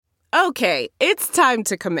Okay, it's time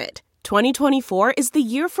to commit. 2024 is the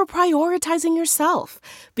year for prioritizing yourself.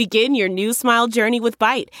 Begin your new smile journey with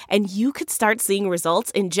Byte, and you could start seeing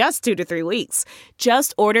results in just 2 to 3 weeks.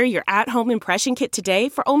 Just order your at-home impression kit today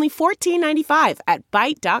for only $14.95 at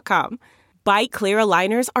Byte.com. Byte Clear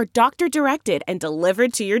aligners are doctor-directed and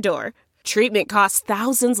delivered to your door. Treatment costs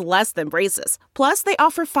thousands less than braces. Plus, they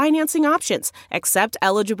offer financing options, accept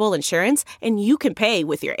eligible insurance, and you can pay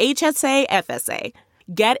with your HSA FSA.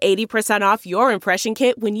 Get 80% off your impression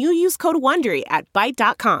kit when you use code WONDERY at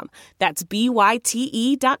Byte.com. That's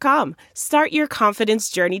BYTE.com. Start your confidence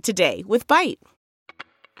journey today with Byte.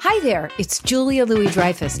 Hi there, it's Julia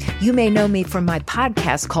Louis-Dreyfus. You may know me from my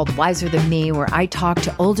podcast called Wiser Than Me, where I talk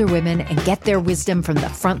to older women and get their wisdom from the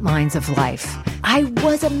front lines of life. I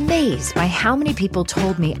was amazed by how many people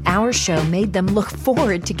told me our show made them look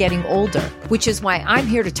forward to getting older, which is why I'm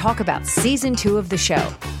here to talk about season 2 of the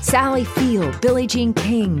show. Sally Field, Billie Jean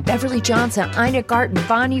King, Beverly Johnson, Ina Garten,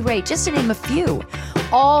 Bonnie Raitt, just to name a few.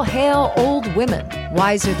 All hail old women.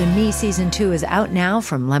 Wiser Than Me season 2 is out now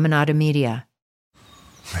from Lemonada Media.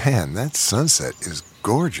 Man, that sunset is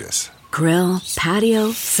gorgeous. Grill,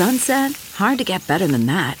 patio, sunset. Hard to get better than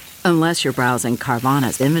that. Unless you're browsing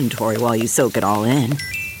Carvana's inventory while you soak it all in.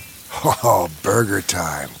 Oh, burger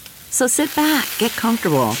time. So sit back, get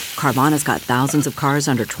comfortable. Carvana's got thousands of cars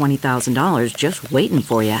under $20,000 just waiting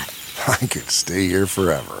for you. I could stay here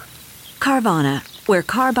forever. Carvana, where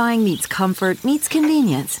car buying meets comfort meets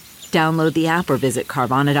convenience. Download the app or visit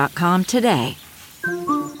Carvana.com today.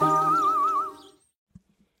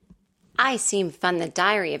 I Seem Fun, the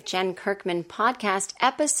Diary of Jen Kirkman podcast,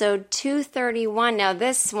 episode 231. Now,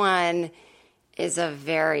 this one is a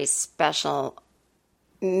very special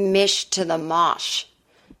mish to the mosh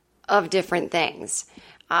of different things.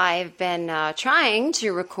 I've been trying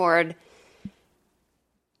to record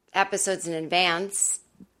episodes in advance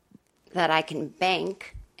that I can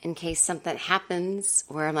bank in case something happens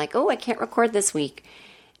where I'm like, oh, I can't record this week.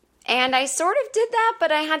 And I sort of did that,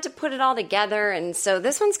 but I had to put it all together, and so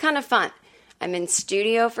this one's kind of fun. I'm in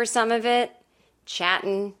studio for some of it,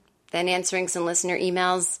 chatting, then answering some listener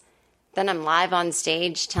emails. Then I'm live on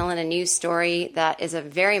stage telling a news story that is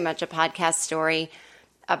very much a podcast story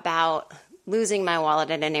about losing my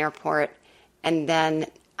wallet at an airport and then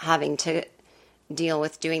having to deal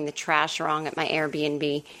with doing the trash wrong at my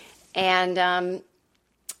Airbnb. And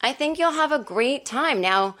I think you'll have a great time.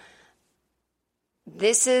 Now,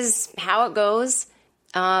 this is how it goes.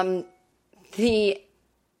 The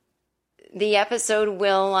episode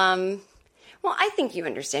will, well, I think you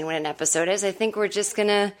understand what an episode is. I think we're just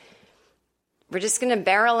gonna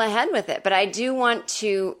barrel ahead with it. But I do want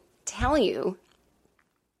to tell you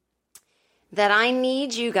that I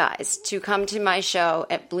need you guys to come to my show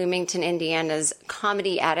at Bloomington, Indiana's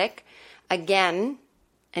Comedy Attic. Again,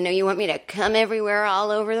 I know you want me to come everywhere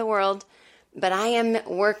all over the world, but I am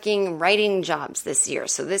working writing jobs this year.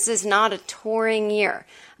 So this is not a touring year.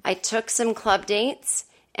 I took some club dates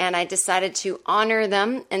and I decided to honor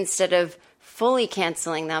them instead of fully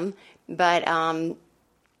canceling them. But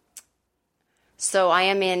so I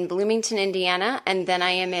am in Bloomington, Indiana, and then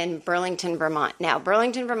I am in Burlington, Vermont. Now,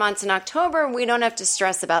 Burlington, Vermont's in October. We don't have to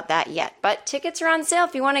stress about that yet. But tickets are on sale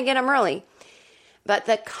if you want to get them early. But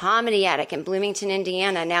the Comedy Attic in Bloomington,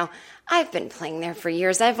 Indiana. Now, I've been playing there for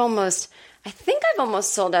years. I think I've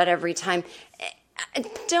almost sold out every time.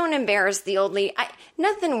 Don't embarrass the old lady.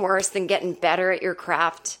 Nothing worse than getting better at your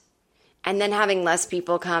craft and then having less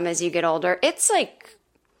people come as you get older. It's like,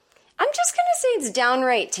 I'm just going to say it's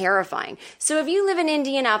downright terrifying. So if you live in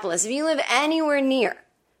Indianapolis, if you live anywhere near,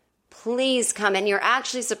 please come. And you're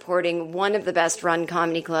actually supporting one of the best run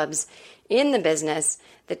comedy clubs in the business.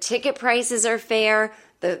 The ticket prices are fair.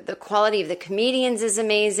 The quality of the comedians is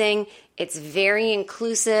amazing. It's very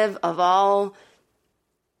inclusive of all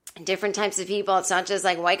different types of people. It's not just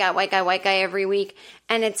like white guy every week.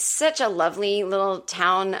 And it's such a lovely little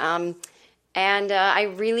town. And I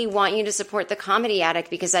really want you to support the Comedy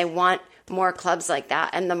Attic because I want more clubs like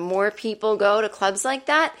that. And the more people go to clubs like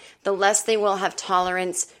that, the less they will have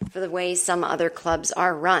tolerance for the way some other clubs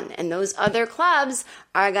are run. And those other clubs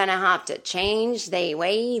are going to have to change the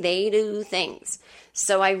way they do things.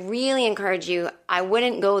 So I really encourage you. I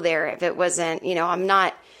wouldn't go there if it wasn't, I'm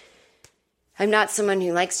not someone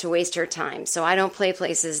who likes to waste her time. So I don't play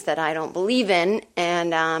places that I don't believe in.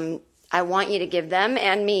 And I want you to give them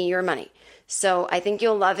and me your money. So I think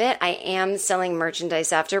you'll love it. I am selling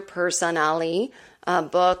merchandise after personally,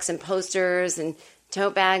 books and posters and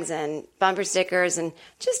tote bags and bumper stickers and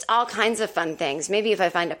just all kinds of fun things. Maybe if I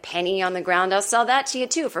find a penny on the ground, I'll sell that to you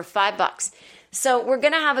too for $5. So we're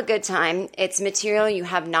going to have a good time. It's material you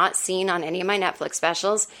have not seen on any of my Netflix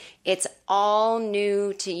specials. It's all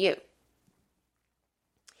new to you.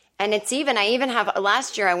 And I even have,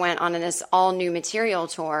 last year I went on this all new material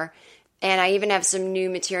tour, and I even have some new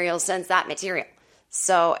material since that material.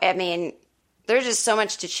 So, I mean, there's just so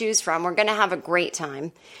much to choose from. We're going to have a great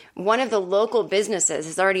time. One of the local businesses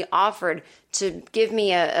has already offered to give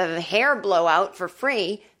me a hair blowout for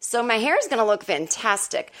free. So my hair is going to look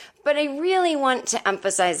fantastic. But I really want to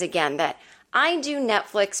emphasize again that I do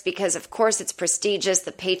Netflix because, of course, it's prestigious.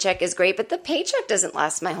 The paycheck is great, but the paycheck doesn't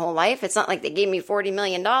last my whole life. It's not like they gave me $40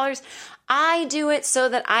 million. I do it so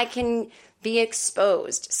that I can be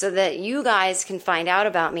exposed, so that you guys can find out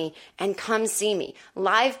about me and come see me.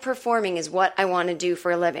 Live performing is what I want to do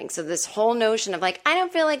for a living. So this whole notion of like, I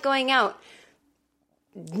don't feel like going out,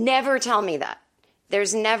 never tell me that.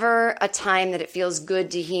 There's never a time that it feels good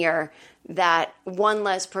to hear that one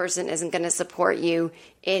less person isn't going to support you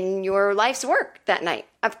in your life's work that night.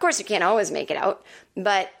 Of course, you can't always make it out,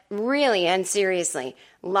 but really and seriously,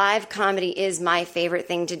 live comedy is my favorite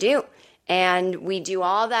thing to do. And we do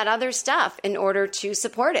all that other stuff in order to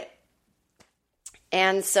support it.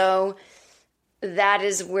 And so that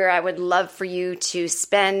is where I would love for you to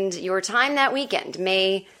spend your time that weekend.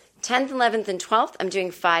 May 10th, 11th, and 12th, I'm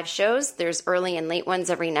doing 5 shows. There's early and late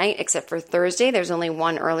ones every night, except for Thursday. There's only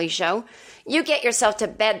one early show. You get yourself to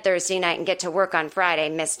bed Thursday night and get to work on Friday,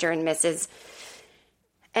 Mr. and Mrs.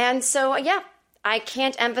 And so, yeah, I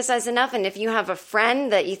can't emphasize enough. And if you have a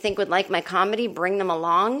friend that you think would like my comedy, bring them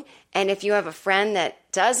along. And if you have a friend that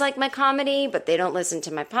does like my comedy, but they don't listen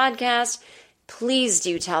to my podcast, please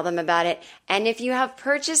do tell them about it. And if you have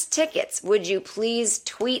purchased tickets, would you please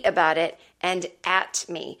tweet about it and at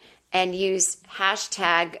me and use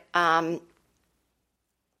hashtag.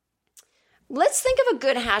 Let's think of a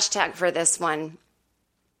good hashtag for this one.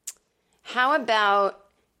 How about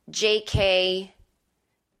JK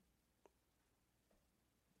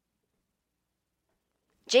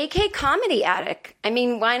Comedy Attic? I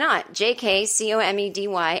mean, why not? JK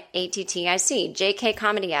COMEDYATTIC. JK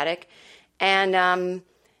Comedy Attic. And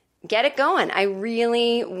get it going. I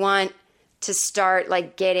really want to start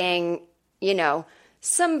like getting,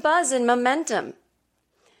 some buzz and momentum.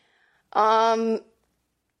 All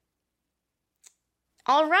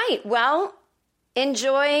right. Well,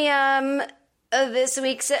 enjoy this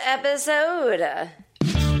week's episode.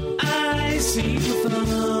 I see the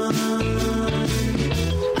fun.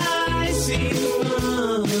 I see the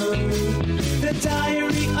fun. The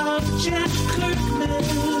Diary of Jen Kirkman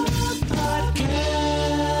podcast.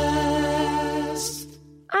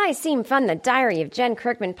 I Seem Fun, the Diary of Jen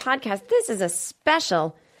Kirkman podcast. This is a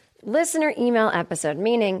special listener email episode,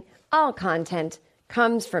 meaning all content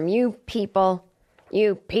comes from you people,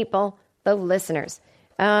 the listeners.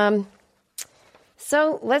 So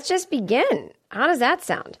let's just begin. How does that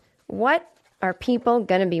sound? What are people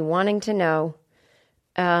going to be wanting to know?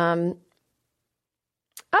 A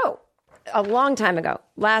long time ago,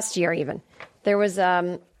 last year even, there was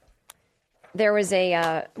a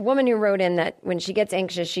woman who wrote in that when she gets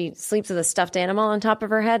anxious, she sleeps with a stuffed animal on top of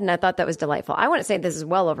her head, and I thought that was delightful. I want to say this is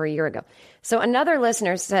well over a year ago. So another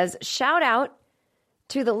listener says, shout out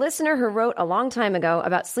to the listener who wrote a long time ago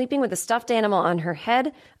about sleeping with a stuffed animal on her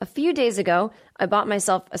head. A few days ago, I bought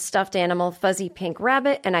myself a stuffed animal, fuzzy pink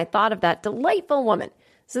rabbit, and I thought of that delightful woman.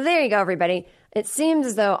 So there you go, everybody. It seems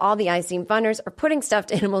as though all the I Seem Funners are putting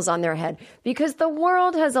stuffed animals on their head because the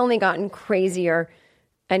world has only gotten crazier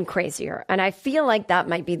and crazier. And I feel like that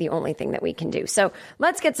might be the only thing that we can do. So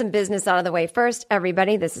let's get some business out of the way first.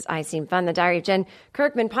 Everybody, this is I Seem Fun, the Diary of Jen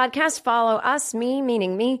Kirkman podcast. Follow us, me,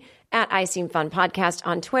 meaning me, at I Seem Fun Podcast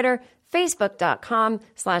on Twitter,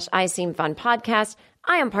 Facebook.com/I Seem Fun Podcast.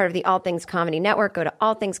 I am part of the All Things Comedy Network. Go to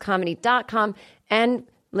allthingscomedy.com and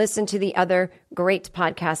listen to the other great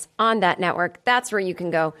podcasts on that network. That's where you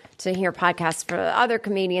can go to hear podcasts for other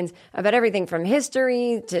comedians about everything from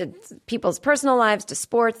history to people's personal lives to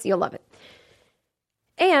sports. You'll love it.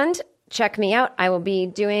 And check me out. I will be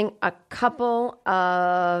doing a couple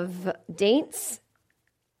of dates.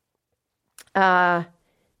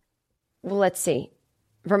 Let's see.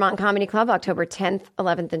 Vermont Comedy Club, October 10th,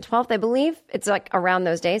 11th, and 12th, I believe. It's like around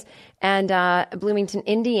those days. And Bloomington,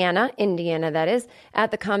 Indiana that is,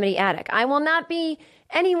 at the Comedy Attic. I will not be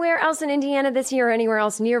anywhere else in Indiana this year or anywhere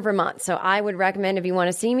else near Vermont. So I would recommend if you want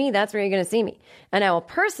to see me, that's where you're going to see me. And I will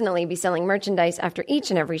personally be selling merchandise after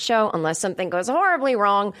each and every show unless something goes horribly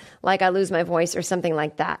wrong, like I lose my voice or something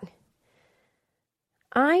like that.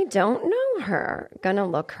 I don't know her. Gonna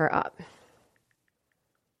look her up.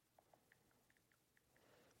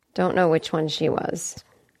 Don't know which one she was.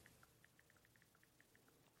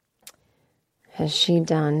 Has she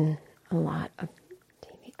done a lot of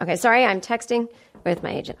TV? Okay, sorry, I'm texting with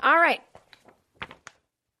my agent. All right.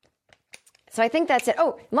 So I think that's it.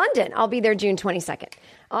 Oh, London. I'll be there June 22nd.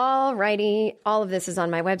 All righty. All of this is on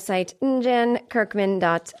my website,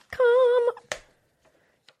 JenKirkman.com.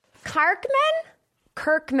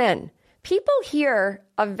 Kirkman? People hear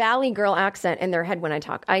a Valley Girl accent in their head when I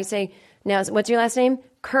talk. I say, now, what's your last name?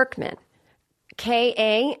 Kirkman.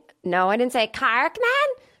 K-A. No, I didn't say Kirkman.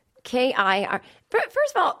 K-I-R.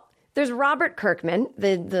 First of all, there's Robert Kirkman,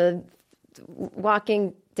 the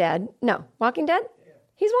Walking Dead. No, Walking Dead?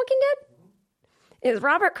 He's Walking Dead? Is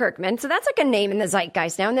Robert Kirkman. So that's like a name in the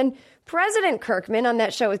zeitgeist now. And then President Kirkman on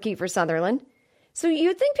that show with Kiefer Sutherland. So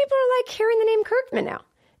you'd think people are like hearing the name Kirkman now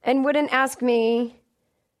and wouldn't ask me.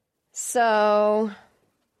 So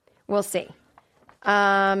we'll see.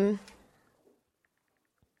 And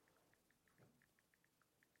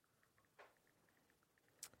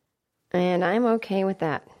I'm okay with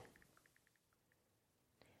that.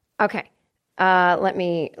 Okay. Let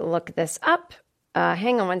me look this up.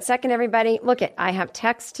 Hang on 1 second, everybody. Look it. I have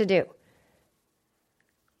text to do.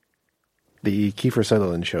 The Kiefer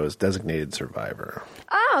Sutherland show is Designated Survivor.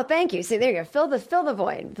 Oh, thank you. See, there you go. Fill the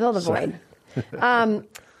void. Fill the void.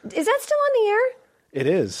 Is that still on the air? It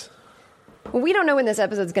is. Well, we don't know when this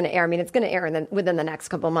episode's going to air. I mean, it's going to air within the next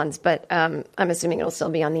couple months, but I'm assuming it'll still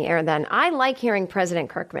be on the air then. I like hearing President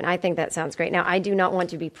Kirkman. I think that sounds great. Now, I do not want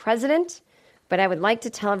to be president, but I would like to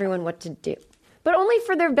tell everyone what to do. But only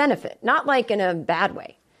for their benefit, not like in a bad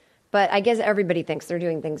way. But I guess everybody thinks they're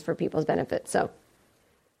doing things for people's benefit, so.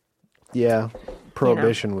 Yeah,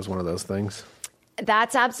 prohibition was one of those things.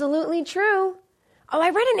 That's absolutely true. Oh, I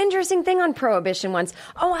read an interesting thing on prohibition once.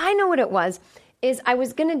 Oh, I know what it was. I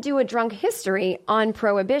was going to do a drunk history on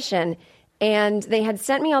prohibition, and they had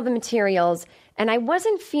sent me all the materials, and I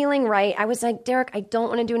wasn't feeling right. I was like, Derek, I don't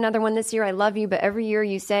want to do another one this year. I love you, but every year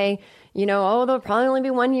you say, oh, there'll probably only be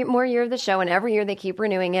one more year of the show, and every year they keep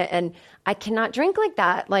renewing it, and I cannot drink like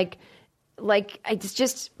that. Like it's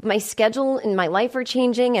just my schedule and my life are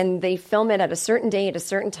changing, and they film it at a certain day at a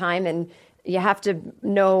certain time, and you have to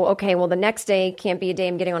know, okay, well, the next day can't be a day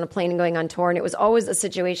I'm getting on a plane and going on tour. And it was always a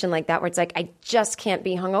situation like that where it's like, I just can't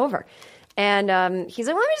be hungover. And he's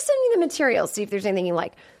like, well, let me just send you the materials, see if there's anything you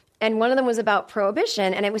like. And one of them was about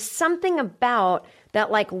prohibition. And it was something about that,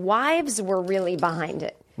 like, wives were really behind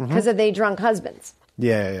it because of they drunk husbands.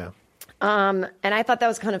 Yeah. And I thought that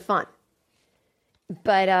was kind of fun.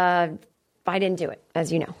 But I didn't do it,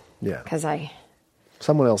 as you know. Yeah. Because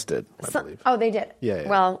someone else did, I believe. Oh, they did? Yeah.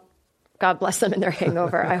 Well, God bless them in their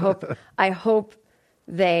hangover. I hope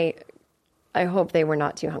they were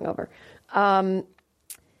not too hungover.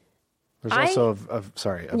 There's also a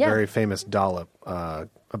very famous dollop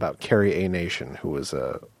about Carrie A. Nation, who was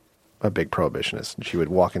a big prohibitionist. And she would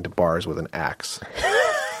walk into bars with an axe.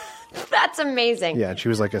 That's amazing. Yeah, and she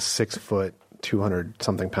was like a 6 foot,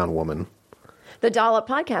 200-something pound woman. The Dollop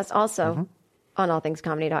podcast also on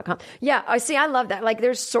allthingscomedy.com. Yeah, I love that. Like,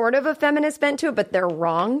 there's sort of a feminist bent to it, but they're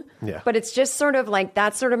wrong. Yeah. But it's just sort of like,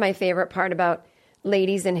 that's sort of my favorite part about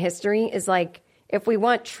ladies in history is like, if we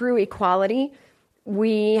want true equality,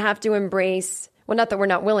 we have to embrace, well, not that we're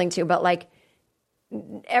not willing to, but like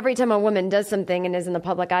every time a woman does something and is in the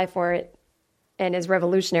public eye for it and is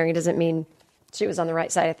revolutionary doesn't mean she was on the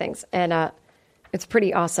right side of things. And it's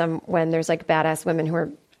pretty awesome when there's like badass women who are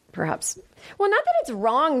perhaps, well, not that it's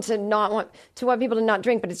wrong to want people to not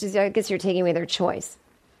drink, but it's just, I guess you're taking away their choice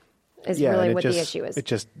is really what the issue is. It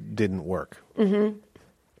just didn't work. Mm-hmm.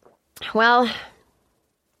 Well,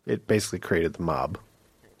 it basically created the mob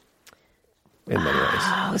in many ways.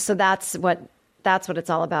 Oh, so that's what it's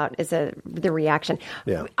all about, is the reaction.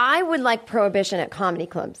 Yeah. I would like prohibition at comedy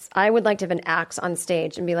clubs. I would like to have an axe on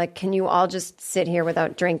stage and be like, can you all just sit here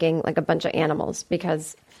without drinking like a bunch of animals?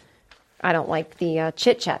 Because I don't like the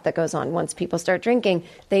chit-chat that goes on. Once people start drinking,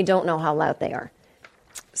 they don't know how loud they are.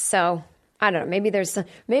 So, I don't know. Maybe there's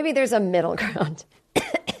a middle ground.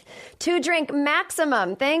 2 drink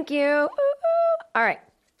maximum. Thank you. Ooh, ooh. All right.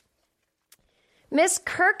 Miss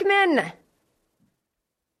Kirkman.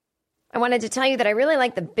 I wanted to tell you that I really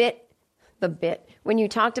like the bit when you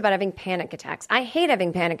talked about having panic attacks. I hate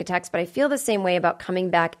having panic attacks, but I feel the same way about coming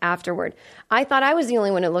back afterward. I thought I was the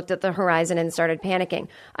only one who looked at the horizon and started panicking.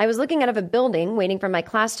 I was looking out of a building, waiting for my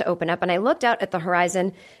class to open up, and I looked out at the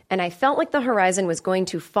horizon, and I felt like the horizon was going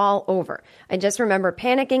to fall over. I just remember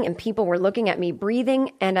panicking, and people were looking at me,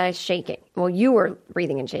 breathing and shaking. Well, you were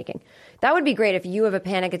breathing and shaking. That would be great if you have a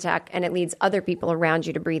panic attack and it leads other people around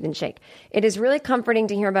you to breathe and shake. It is really comforting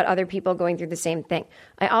to hear about other people going through the same thing.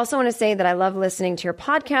 I also want to say that I love listening to your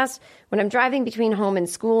podcast. When I'm driving between home and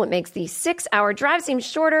school, it makes the 6-hour drive seem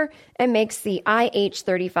shorter and makes the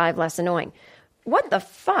IH-35 less annoying. What the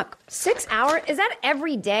fuck? 6 hours? Is that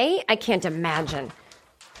every day? I can't imagine.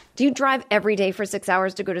 Do you drive every day for 6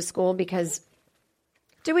 hours to go to school? Because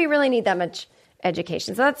do we really need that much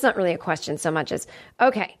education? So that's not really a question so much as,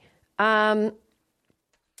 okay. Oh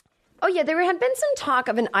yeah, there had been some talk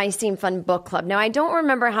of an I Seem Fun book club. Now, I don't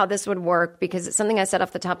remember how this would work because it's something I said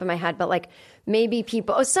off the top of my head, but like maybe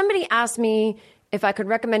people, somebody asked me if I could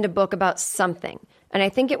recommend a book about something. And I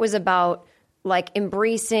think it was about like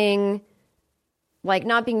embracing, like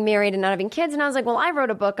not being married and not having kids. And I was like, well, I wrote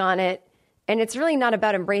a book on it. And it's really not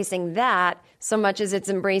about embracing that so much as it's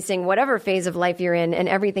embracing whatever phase of life you're in, and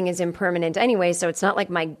everything is impermanent anyway. So it's not like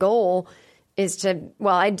my goal is to,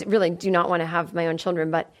 well, I really do not want to have my own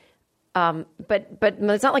children, but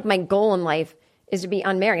it's not like my goal in life is to be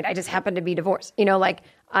unmarried. I just happen to be divorced. You know, like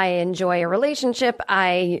I enjoy a relationship.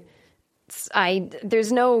 There's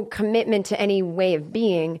no commitment to any way of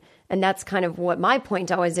being. And that's kind of what my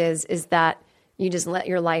point always is that you just let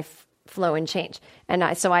your life flow and change.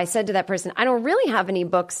 And so I said to that person, I don't really have any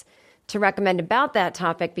books to recommend about that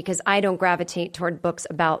topic because I don't gravitate toward books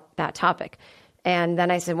about that topic. And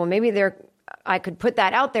then I said, well, maybe I could put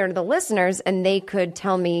that out there to the listeners and they could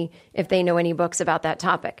tell me if they know any books about that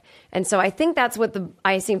topic. And so I think that's what the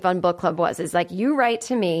I Seem Fun book club was, is like you write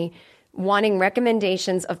to me wanting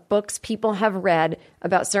recommendations of books people have read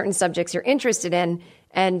about certain subjects you're interested in,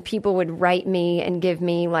 and people would write me and give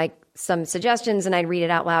me like some suggestions and I'd read it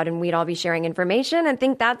out loud and we'd all be sharing information. I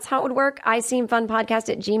think that's how it would work.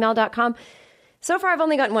 iseemfunpodcast@gmail.com. So far, I've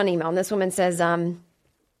only gotten one email, and this woman says,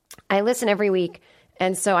 I listen every week,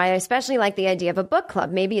 and so I especially like the idea of a book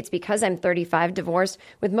club. Maybe it's because I'm 35, divorced,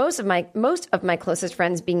 with most of my closest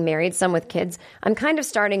friends being married, some with kids. I'm kind of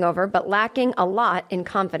starting over, but lacking a lot in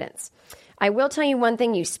confidence. I will tell you one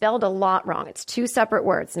thing, you spelled a lot wrong. It's 2 separate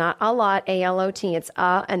words, not a lot, A-L-O-T. It's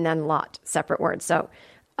and then lot, separate words. So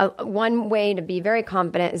one way to be very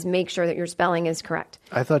confident is make sure that your spelling is correct.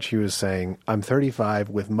 I thought she was saying, I'm 35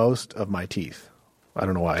 with most of my teeth. I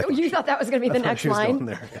don't know why. You thought that was going to be the next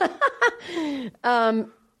line?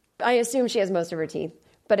 I assume she has most of her teeth.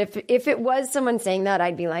 But if it was someone saying that,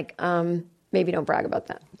 I'd be like, maybe don't brag about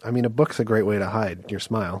that. I mean, a book's a great way to hide your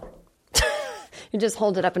smile. You just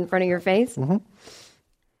hold it up in front of your face? Mm-hmm.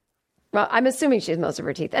 Well, I'm assuming she has most of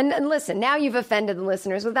her teeth. And listen, now you've offended the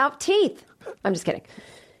listeners without teeth. I'm just kidding.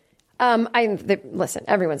 Listen,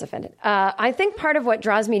 everyone's offended. I think part of what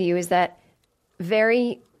draws me to you is that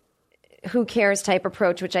very who cares type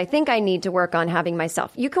approach, which I think I need to work on having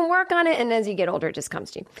myself. You can work on it, and as you get older, it just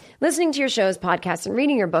comes to you. Listening to your shows, podcasts, and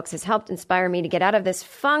reading your books has helped inspire me to get out of this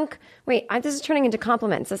funk. Wait, this is turning into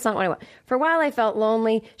compliments. That's not what I want. For a while, I felt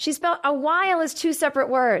lonely. She spelled a while as 2 separate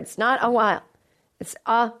words, not a while. It's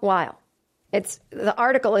a while. The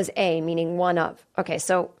article is a, meaning one of. Okay,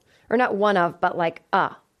 so, or not one of, but like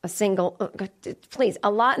a single, please,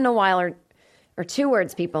 a lot and a while are 2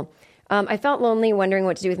 words, people. I felt lonely, wondering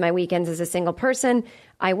what to do with my weekends as a single person.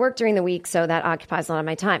 I work during the week, so that occupies a lot of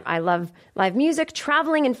my time. I love live music,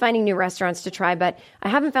 traveling, and finding new restaurants to try, but I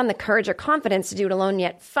haven't found the courage or confidence to do it alone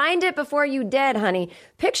yet. Find it before you dead, honey.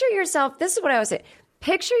 Picture yourself, this is what I always say,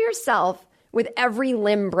 picture yourself with every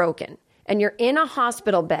limb broken, and you're in a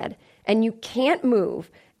hospital bed, and you can't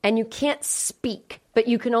move, and you can't speak, but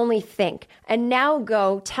you can only think. And now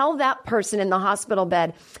go tell that person in the hospital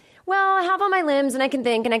bed, well, I have all my limbs and I can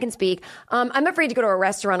think and I can speak. I'm afraid to go to a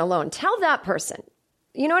restaurant alone. Tell that person.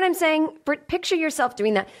 You know what I'm saying? Picture yourself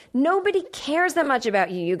doing that. Nobody cares that much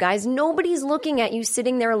about you guys. Nobody's looking at you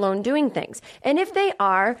sitting there alone doing things. And if they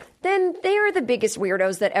are, then they are the biggest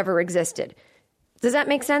weirdos that ever existed. Does that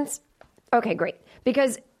make sense? Okay, great.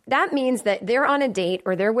 Because that means that they're on a date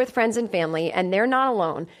or they're with friends and family and they're not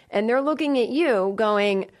alone. And they're looking at you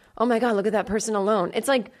going, oh my God, look at that person alone. It's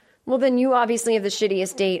like, well, then you obviously have the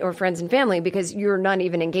shittiest date or friends and family because you're not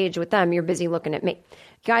even engaged with them. You're busy looking at me.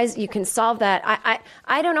 Guys, you can solve that.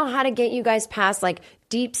 I don't know how to get you guys past like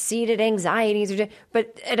deep-seated anxieties,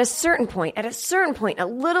 but at a certain point, a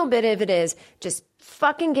little bit of it is just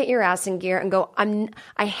fucking get your ass in gear and go,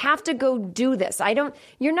 I have to go do this.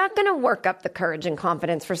 You're not going to work up the courage and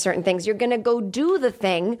confidence for certain things. You're going to go do the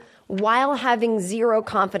thing while having zero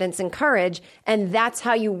confidence and courage. And that's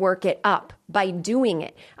how you work it up, by doing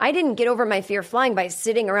it. I didn't get over my fear of flying by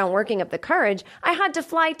sitting around working up the courage. I had to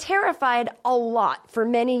fly terrified a lot for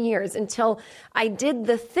many years until I did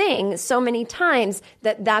the thing so many times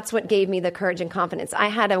that's what gave me the courage and confidence. I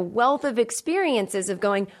had a wealth of experiences of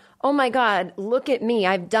going, oh my God, look at me.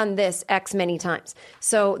 I've done this X many times.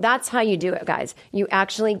 So that's how you do it, guys. You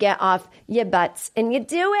actually get off your butts and you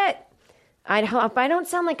do it. I hope I don't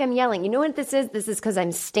sound like I'm yelling. You know what this is? This is because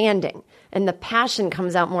I'm standing, and the passion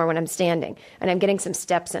comes out more when I'm standing, and I'm getting some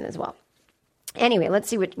steps in as well. Anyway, let's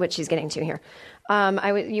see what she's getting to here.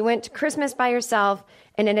 You went to Christmas by yourself,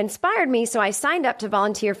 and it inspired me, so I signed up to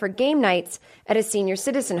volunteer for game nights at a senior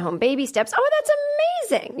citizen home. Baby steps. Oh,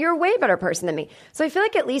 that's amazing. You're a way better person than me. So I feel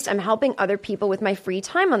like at least I'm helping other people with my free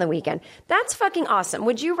time on the weekend. That's fucking awesome.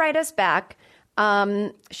 Would you write us back?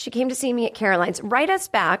 She came to see me at Caroline's. Write us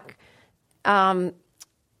back. And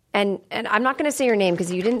I'm not going to say your name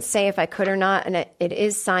because you didn't say if I could or not, and it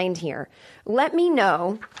is signed here. Let me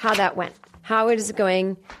know how that went. How it is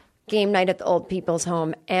going, game night at the old people's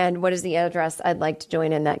home, and what is the address I'd like to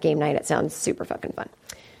join in that game night. It sounds super fucking fun.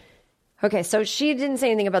 Okay, so she didn't say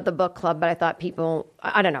anything about the book club, but I thought people,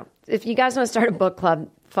 I don't know. If you guys want to start a book club,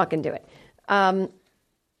 fucking do it.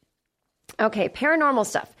 Okay, paranormal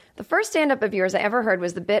stuff. The first stand-up of yours I ever heard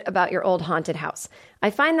was the bit about your old haunted house. I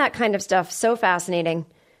find that kind of stuff so fascinating.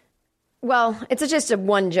 Well, it's just a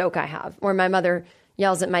one joke I have where my mother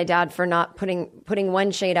yells at my dad for not putting one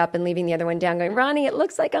shade up and leaving the other one down, going, Ronnie, it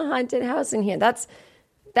looks like a haunted house in here. That's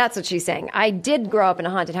what she's saying. I did grow up in a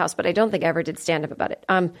haunted house, but I don't think I ever did stand-up about it.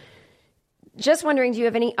 Just wondering, do you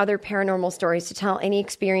have any other paranormal stories to tell? Any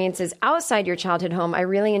experiences outside your childhood home? I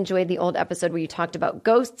really enjoyed the old episode where you talked about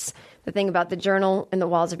ghosts. The thing about the journal in the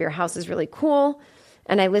walls of your house is really cool.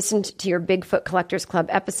 And I listened to your Bigfoot Collectors Club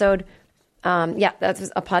episode. That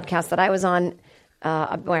was a podcast that I was on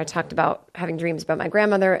where I talked about having dreams about my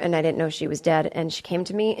grandmother, and I didn't know she was dead, and she came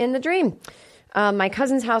to me in the dream. My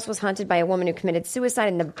cousin's house was haunted by a woman who committed suicide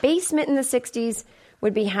in the basement in the 60s.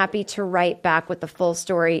 Would be happy to write back with the full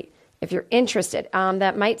story if you're interested.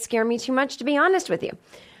 That might scare me too much, to be honest with you.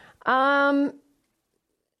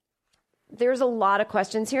 There's a lot of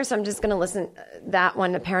questions here, so I'm just going to listen that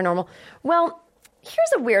one to paranormal. Well,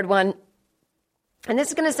 here's a weird one, and this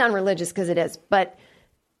is going to sound religious because it is, but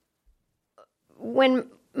when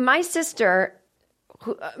my sister,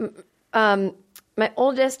 my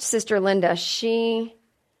oldest sister, Linda, she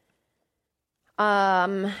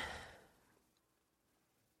took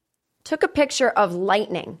a picture of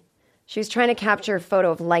lightning. She was trying to capture a photo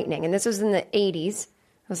of lightning, and this was in the 80s.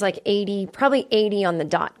 It was like 80, probably 80 on the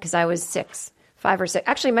dot, because I was 5 or 6.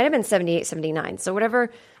 Actually, it might have been 78, 79. So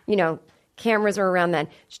whatever, cameras were around then.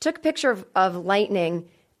 She took a picture of lightning,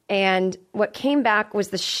 and what came back was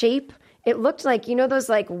the shape. It looked like, those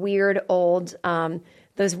like weird old, I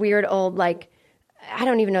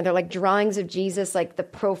don't even know, they're like drawings of Jesus, like the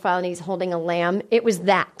profile, and he's holding a lamb. It was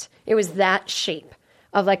that shape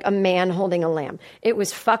of like a man holding a lamb. It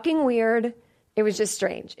was fucking weird. It was just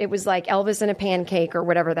strange. It was like Elvis in a pancake or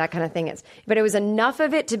whatever that kind of thing is. But it was enough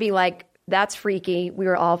of it to be like, that's freaky. We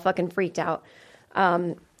were all fucking freaked out.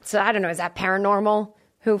 So I don't know. Is that paranormal?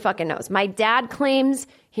 Who fucking knows? My dad claims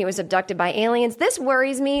he was abducted by aliens. This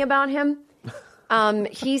worries me about him.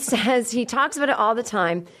 He says, he talks about it all the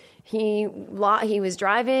time. He was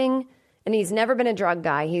driving, and he's never been a drug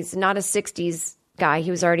guy. He's not a 60s guy.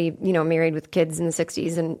 He was already, married with kids in the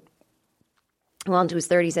 60s and well into his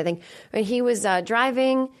 30s, I think. But he was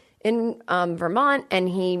driving in Vermont, and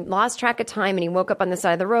he lost track of time, and he woke up on the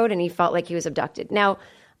side of the road, and he felt like he was abducted. Now,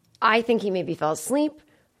 I think he maybe fell asleep,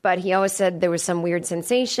 but he always said there was some weird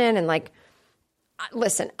sensation, and like,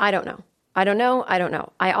 listen, I don't know.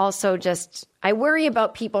 I also I worry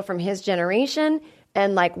about people from his generation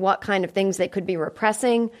and like what kind of things they could be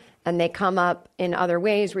repressing, and they come up in other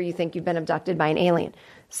ways where you think you've been abducted by an alien.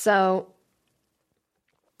 So,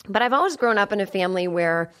 but I've always grown up in a family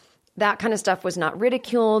where that kind of stuff was not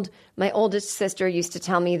ridiculed. My oldest sister used to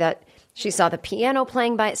tell me that she saw the piano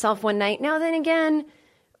playing by itself one night. Now, then again,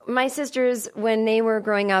 my sisters, when they were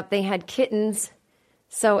growing up, they had kittens.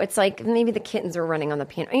 So it's like maybe the kittens were running on the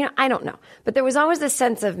piano. I don't know. But there was always this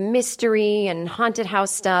sense of mystery and haunted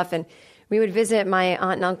house stuff. And we would visit my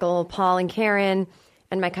aunt and uncle, Paul and Karen,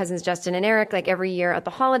 and my cousins, Justin and Eric, like every year at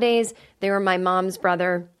the holidays. They were my mom's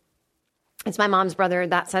brother. It's my mom's brother,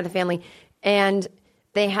 that side of the family. And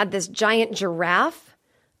they had this giant giraffe.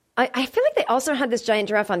 I feel like they also had this giant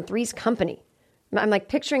giraffe on Three's Company. I'm like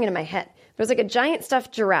picturing it in my head. There was like a giant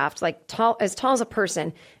stuffed giraffe, like as tall as a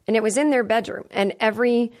person, and it was in their bedroom. And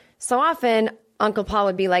every so often, Uncle Paul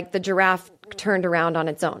would be like, the giraffe turned around on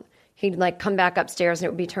its own. He'd like come back upstairs and it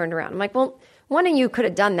would be turned around. I'm like, well, one of you could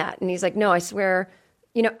have done that. And he's like, no, I swear,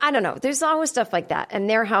 I don't know. There's always stuff like that. And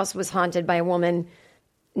their house was haunted by a woman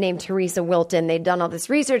named Teresa Wilton. They'd done all this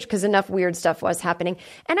research because enough weird stuff was happening.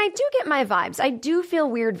 And I do get my vibes. I do feel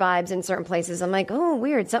weird vibes in certain places. I'm like, oh,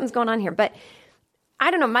 weird. Something's going on here. But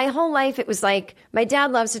I don't know. My whole life, it was like, my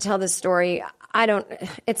dad loves to tell this story.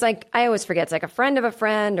 It's like, I always forget. It's like a friend of a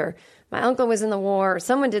friend, or my uncle was in the war, or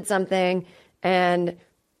someone did something, and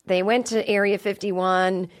they went to Area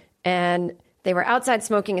 51, and they were outside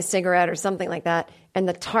smoking a cigarette or something like that, and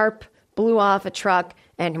the tarp blew off a truck,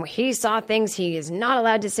 and he saw things he is not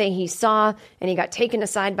allowed to say he saw, and he got taken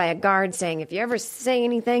aside by a guard saying, if you ever say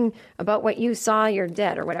anything about what you saw, you're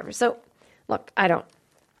dead, or whatever. So, look,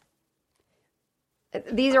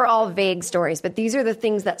 these are all vague stories, but these are the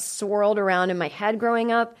things that swirled around in my head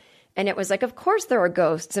growing up. And it was like, of course there were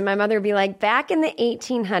ghosts. And my mother would be like, back in the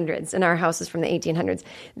 1800s, and our house is from the 1800s,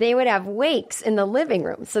 they would have wakes in the living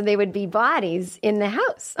room. So they would be bodies in the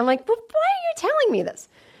house. I'm like, well, why are you telling me this?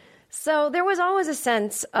 So there was always a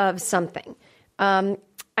sense of something.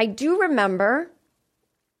 I do remember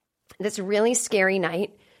this really scary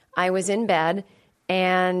night. I was in bed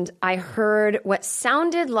and I heard what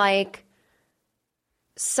sounded like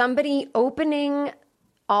somebody opening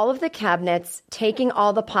all of the cabinets, taking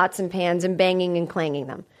all the pots and pans and banging and clanging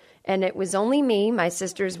them. And it was only me.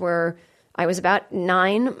 I was about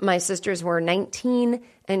 9. My sisters were 19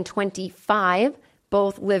 and 25,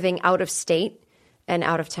 both living out of state and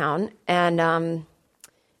out of town. And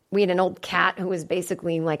we had an old cat who was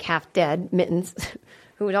basically like half dead, Mittens,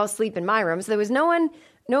 who would all sleep in my room. So there was no one,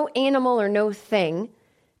 no animal or no thing.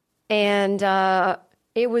 And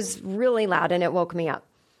it was really loud and it woke me up.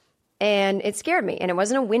 And it scared me. And it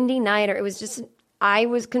wasn't a windy night, or it was just, I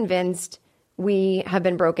was convinced we had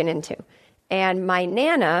been broken into. And my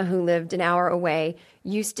Nana, who lived an hour away,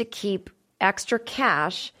 used to keep extra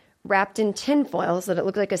cash wrapped in tinfoil so that it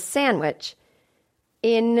looked like a sandwich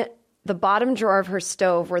in the bottom drawer of her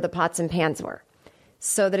stove where the pots and pans were.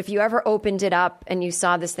 So that if you ever opened it up and you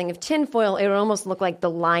saw this thing of tinfoil, it would almost look like the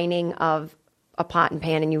lining of a pot and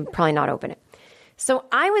pan, and you would probably not open it. So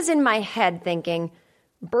I was in my head thinking,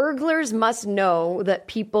 burglars must know that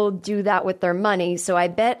people do that with their money, so I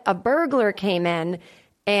bet a burglar came in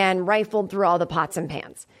and rifled through all the pots and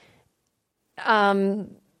pans.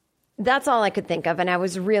 That's all I could think of, and I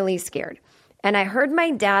was really scared. And I heard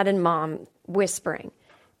my dad and mom whispering,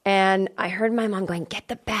 and I heard my mom going, get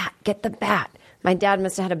the bat, get the bat. My dad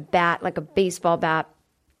must have had a bat, like a baseball bat,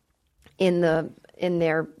 in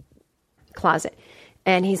their closet.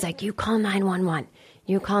 And he's like, you call 911.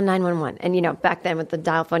 You call 911. And, you know, back then with the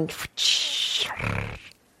dial phone.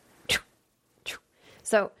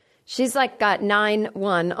 So she's like got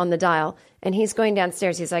 911 on the dial, and he's going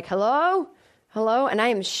downstairs. He's like, hello? Hello? And I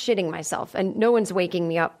am shitting myself. And no one's waking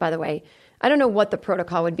me up, by the way. I don't know what the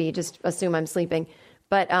protocol would be. Just assume I'm sleeping.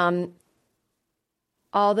 But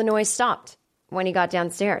all the noise stopped when he got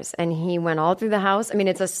downstairs. And he went all through the house. I mean,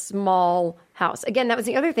 it's a small house. Again, that was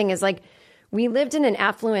the other thing is like, we lived in an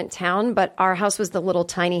affluent town, but our house was the little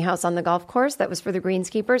tiny house on the golf course that was for the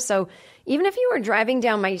greenskeepers. So even if you were driving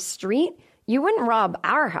down my street, you wouldn't rob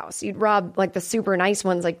our house. You'd rob like the super nice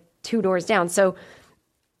ones, like 2 doors down. So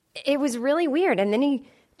it was really weird. And then he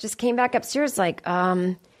just came back upstairs like,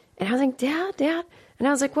 and I was like, Dad. And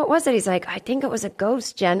I was like, what was it? He's like, I think it was a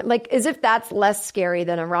ghost, Jen. Like, as if that's less scary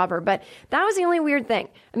than a robber. But that was the only weird thing.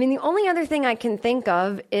 I mean, the only other thing I can think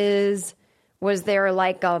of is, was there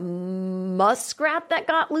like a muskrat that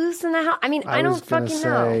got loose in the house? I mean, I don't fucking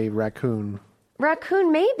know. Say raccoon.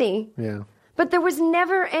 Raccoon, maybe. Yeah. But there was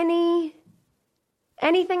never anything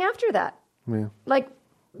after that. Yeah. Like,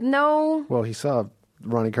 no. Well, he saw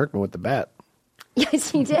Ronnie Kirkman with the bat.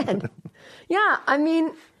 Yes, he did. Yeah, I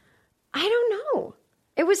mean, I don't know.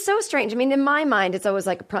 It was so strange. I mean, in my mind, it's always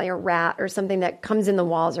like probably a rat or something that comes in the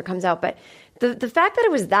walls or comes out. But the fact that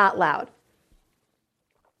it was that loud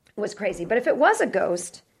was crazy. But if it was a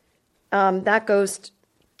ghost, that ghost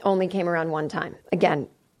only came around one time. Again,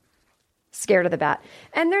 scared of the bat.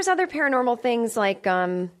 And there's other paranormal things like,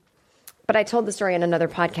 but I told the story in another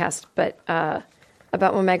podcast, but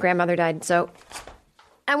about when my grandmother died. So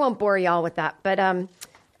I won't bore y'all with that. But all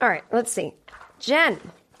right, let's see. Jen.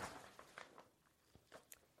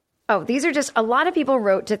 Oh, these are just, a lot of people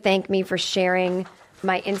wrote to thank me for sharing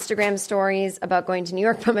my Instagram stories about going to New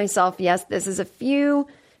York by myself. Yes, this is a few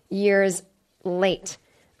years late.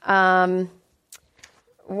 What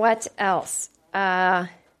else?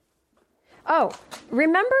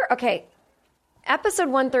 Remember, okay, episode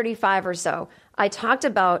 135 or so, I talked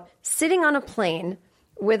about sitting on a plane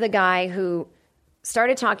with a guy who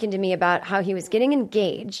started talking to me about how he was getting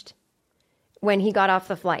engaged when he got off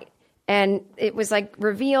the flight. And it was like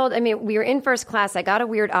revealed, I mean, we were in first class. I got a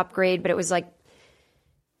weird upgrade, but it was like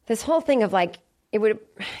this whole thing of like,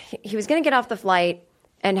 he was going to get off the flight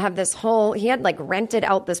and have this whole, he had like rented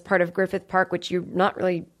out this part of Griffith Park, which you're not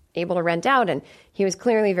really able to rent out, and he was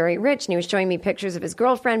clearly very rich, and he was showing me pictures of his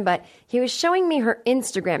girlfriend, but he was showing me her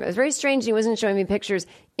Instagram. It was very strange. He wasn't showing me pictures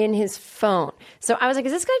in his phone. So I was like,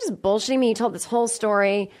 is this guy just bullshitting me? He told this whole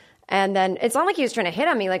story. And then it's not like he was trying to hit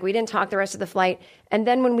on me. Like, we didn't talk the rest of the flight. And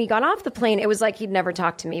then when we got off the plane, it was like he'd never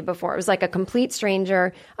talked to me before. It was like a complete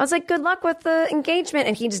stranger. I was like, good luck with the engagement.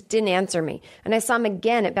 And he just didn't answer me. And I saw him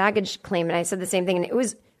again at baggage claim, and I said the same thing. And it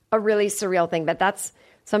was a really surreal thing. But that's,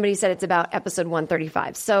 somebody said it's about episode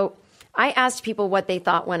 135. So I asked people what they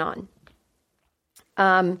thought went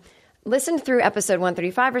on. Listened through episode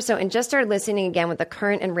 135 or so and just started listening again with the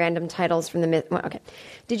current and random titles from the okay.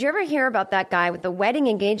 Did you ever hear about that guy with the wedding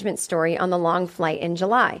engagement story on the long flight in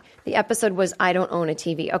July? The episode was I Don't Own a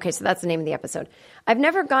TV. Okay, so that's the name of the episode. I've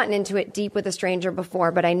never gotten into it deep with a stranger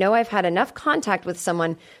before, but I know I've had enough contact with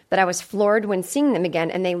someone that I was floored when seeing them again,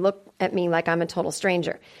 and they look at me like I'm a total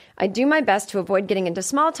stranger. I do my best to avoid getting into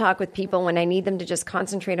small talk with people when I need them to just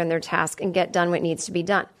concentrate on their task and get done what needs to be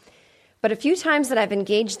done. But a few times that I've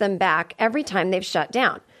engaged them back, every time they've shut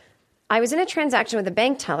down. I was in a transaction with a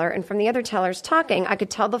bank teller, and from the other tellers talking, I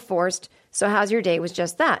could tell the forced, so how's your day, was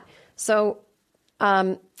just that. So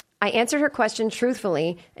I answered her question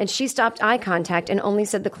truthfully, and she stopped eye contact and only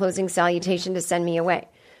said the closing salutation to send me away.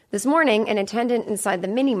 This morning, an attendant inside the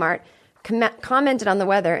mini-mart commented on the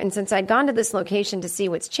weather, and since I'd gone to this location to see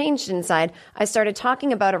what's changed inside, I started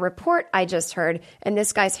talking about a report I just heard, and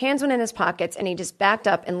this guy's hands went in his pockets, and he just backed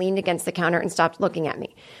up and leaned against the counter and stopped looking at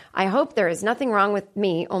me. I hope there is nothing wrong with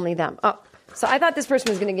me, only them. Oh, so I thought this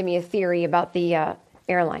person was going to give me a theory about the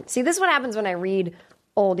airline. See, this is what happens when I read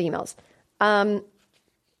old emails.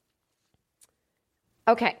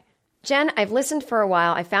 Okay. Jen, I've listened for a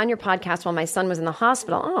while. I found your podcast while my son was in the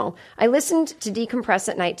hospital. Oh, I listened to Decompress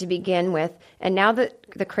at Night to begin with, and now that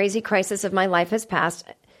the crazy crisis of my life has passed,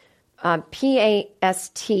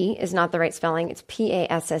 P-A-S-T is not the right spelling. It's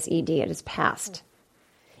P-A-S-S-E-D. It is past.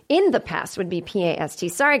 In the past would be P-A-S-T.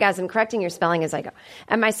 Sorry, guys, I'm correcting your spelling as I go.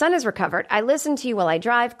 And my son is recovered. I listen to you while I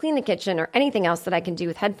drive, clean the kitchen, or anything else that I can do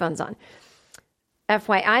with headphones on.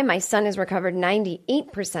 FYI, my son has recovered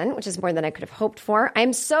 98%, which is more than I could have hoped for.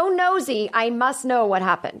 I'm so nosy, I must know what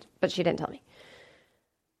happened. But she didn't tell me.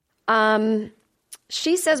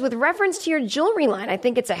 She says, with reference to your jewelry line, I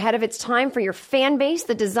think it's ahead of its time for your fan base.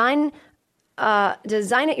 The design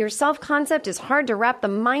it yourself concept is hard to wrap the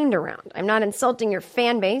mind around. I'm not insulting your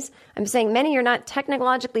fan base. I'm saying many are not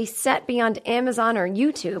technologically set beyond Amazon or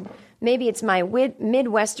YouTube. Maybe it's my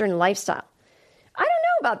Midwestern lifestyle. I don't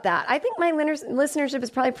know about that. I think my listenership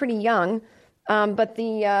is probably pretty young, but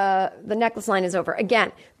the necklace line is over.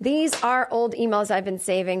 Again, these are old emails I've been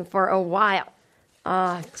saving for a while.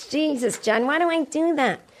 Jesus, Jen, why do I do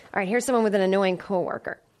that? All right, here's someone with an annoying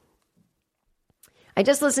coworker. I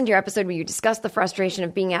just listened to your episode where you discussed the frustration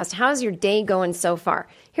of being asked, how's your day going so far?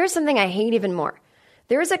 Here's something I hate even more.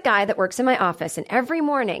 There is a guy that works in my office, and every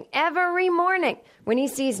morning, when he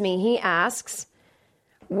sees me, he asks,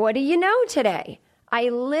 what do you know today? I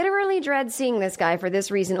literally dread seeing this guy for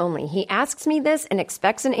this reason only. He asks me this and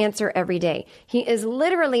expects an answer every day. He is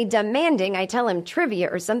literally demanding I tell him trivia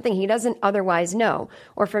or something he doesn't otherwise know,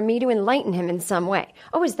 or for me to enlighten him in some way.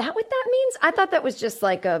 Oh, is that what that means? I thought that was just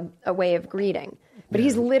like a way of greeting. But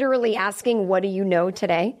he's literally asking, what do you know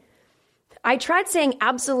today? I tried saying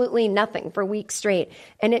absolutely nothing for weeks straight,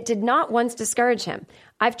 and it did not once discourage him.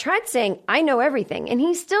 I've tried saying, I know everything, and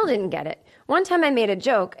he still didn't get it. One time I made a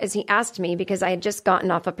joke as he asked me because I had just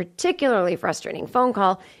gotten off a particularly frustrating phone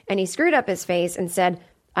call, and he screwed up his face and said,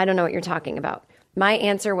 I don't know what you're talking about. My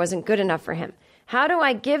answer wasn't good enough for him. How do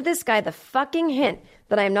I give this guy the fucking hint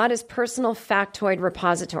that I am not his personal factoid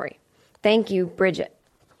repository? Thank you, Bridget.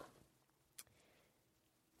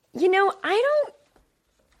 You know, I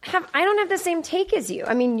don't have the same take as you.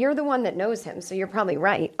 I mean, you're the one that knows him, so you're probably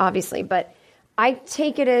right, obviously. But I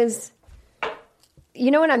take it as,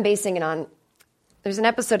 you know what I'm basing it on? There's an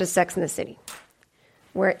episode of Sex and the City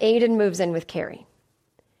where Aiden moves in with Carrie.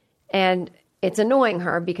 And it's annoying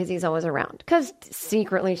her because he's always around. Because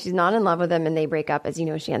secretly she's not in love with him and they break up. As you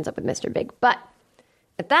know, she ends up with Mr. Big. But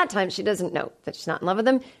at that time, she doesn't know that she's not in love with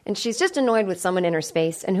him. And she's just annoyed with someone in her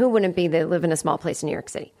space. And who wouldn't be? They live in a small place in New York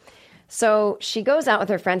City. So she goes out with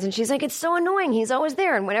her friends and she's like, it's so annoying. He's always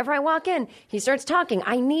there. And whenever I walk in, he starts talking.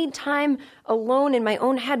 I need time alone in my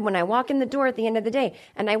own head when I walk in the door at the end of the day.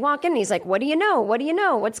 And I walk in and he's like, what do you know? What do you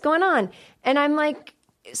know? What's going on? And I'm like,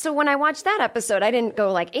 so when I watched that episode, I didn't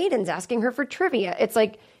go like, Aiden's asking her for trivia. It's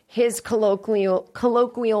like his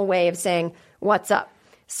colloquial way of saying, what's up?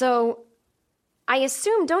 So I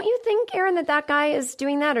assume, don't you think, Aaron, that guy is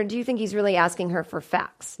doing that? Or do you think he's really asking her for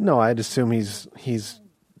facts? No, I'd assume he's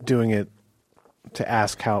doing it to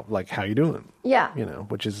ask how you doing. Yeah.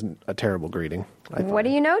 Which is a terrible greeting. What do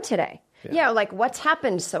you know today? Yeah, like what's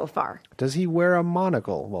happened so far? Does he wear a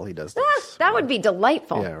monocle while he does this? That would be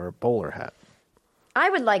delightful. Yeah, or a bowler hat. I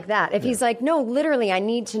would like that. If he's like, no, literally, I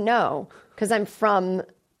need to know because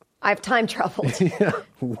I've time traveled. Yeah.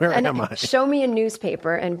 Where am I? Show me a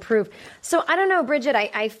newspaper and prove. So I don't know, Bridget,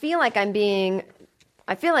 I feel like I'm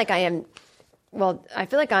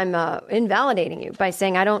invalidating you by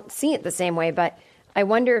saying I don't see it the same way, but I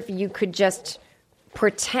wonder if you could just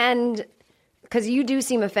pretend, because you do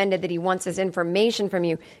seem offended that he wants this information from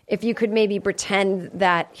you, if you could maybe pretend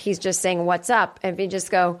that he's just saying what's up, and if you just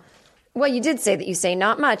go, well, you did say that you say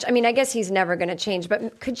not much. I mean, I guess he's never going to change,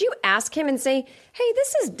 but could you ask him and say, hey,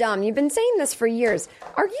 this is dumb. You've been saying this for years.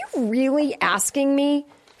 Are you really asking me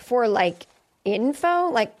for like info,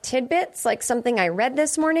 like tidbits, like something I read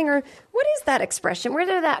this morning? Or what is that expression? Where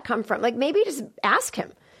did that come from? Like maybe just ask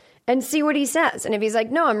him and see what he says. And if he's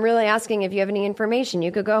like, no, I'm really asking if you have any information,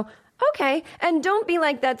 you could go, okay. And don't be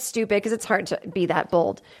like, that's stupid, because it's hard to be that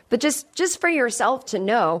bold. But just for yourself to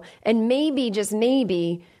know, and maybe, just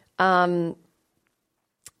maybe, by,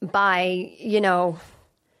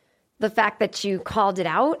 the fact that you called it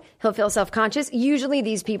out, he'll feel self-conscious. Usually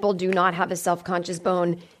these people do not have a self-conscious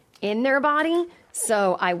bone in their body,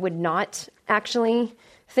 so I would not actually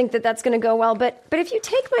think that that's going to go well. But if you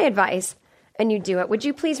take my advice and you do it, would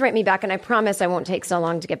you please write me back? And I promise I won't take so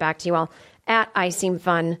long to get back to you all at I Seem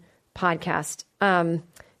Fun Podcast.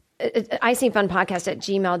 I Seem Fun Podcast at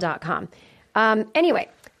gmail.com. Anyway,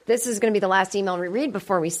 this is going to be the last email we read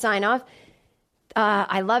before we sign off.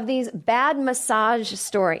 I love these. Bad massage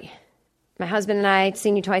story. My husband and I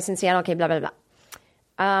seen you twice in Seattle. Okay, blah, blah,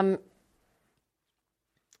 blah.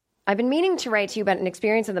 I've been meaning to write to you about an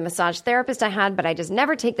experience of the massage therapist I had, but I just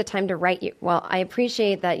never take the time to write you. Well, I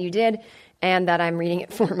appreciate that you did and that I'm reading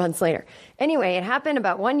it 4 months later. Anyway, it happened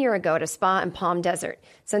about 1 year ago at a spa in Palm Desert.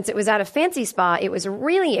 Since it was at a fancy spa, it was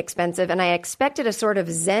really expensive, and I expected a sort of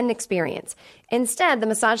Zen experience. Instead, the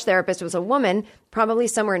massage therapist was a woman, probably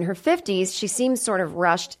somewhere in her 50s. She seemed sort of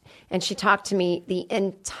rushed, and she talked to me the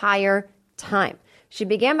entire time. She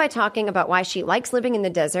began by talking about why she likes living in the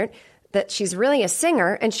desert, that she's really a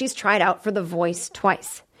singer, and she's tried out for The Voice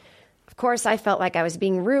twice. Of course, I felt like I was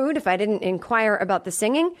being rude if I didn't inquire about the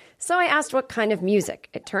singing, so I asked what kind of music.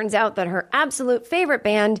 It turns out that her absolute favorite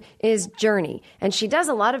band is Journey, and she does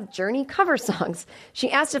a lot of Journey cover songs.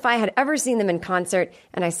 She asked if I had ever seen them in concert,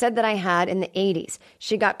 and I said that I had in the 80s.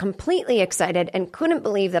 She got completely excited and couldn't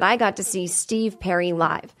believe that I got to see Steve Perry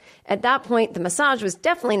live. At that point, the massage was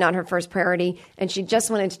definitely not her first priority, and she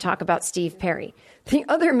just wanted to talk about Steve Perry. The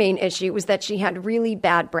other main issue was that she had really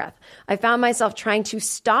bad breath. I found myself trying to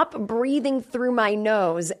stop breathing through my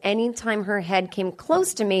nose anytime her head came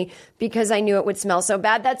close to me because I knew it would smell so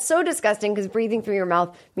bad. That's so disgusting, because breathing through your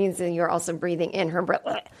mouth means that you're also breathing in her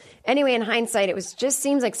breath. Anyway, in hindsight, it just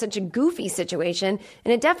seems like such a goofy situation,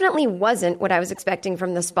 and it definitely wasn't what I was expecting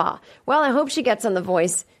from the spa. Well, I hope she gets on The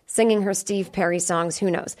Voice singing her Steve Perry songs.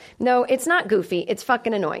 Who knows? No, it's not goofy. It's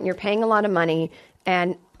fucking annoying. You're paying a lot of money,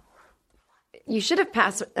 and you should have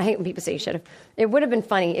I hate when people say you should have. It would have been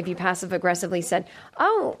funny if you passive-aggressively said,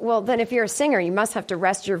 oh, well, then if you're a singer, you must have to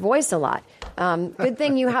rest your voice a lot. Good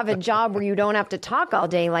thing you have a job where you don't have to talk all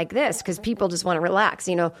day like this, because people just want to relax,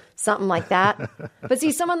 something like that. But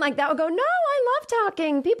see, someone like that would go, no, I love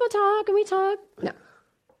talking. People talk and we talk. No.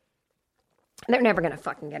 They're never going to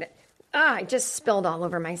fucking get it. I just spilled all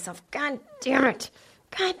over myself. God damn it.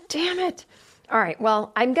 God damn it. All right,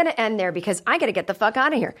 well, I'm going to end there because I got to get the fuck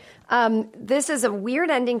out of here. This is a weird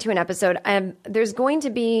ending to an episode. I'm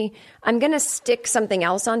going to stick something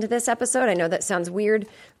else onto this episode. I know that sounds weird,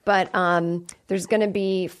 but there's going to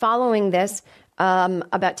be, following this,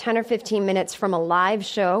 about 10 or 15 minutes from a live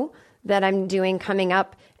show that I'm doing coming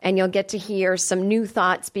up, and you'll get to hear some new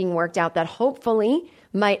thoughts being worked out that hopefully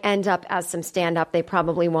might end up as some stand-up. They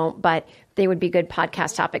probably won't, but they would be good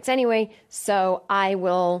podcast topics anyway. So I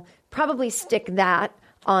will probably stick that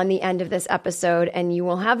on the end of this episode, and you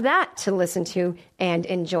will have that to listen to and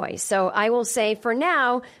enjoy. So I will say for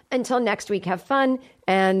now, until next week, have fun,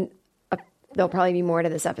 and there'll probably be more to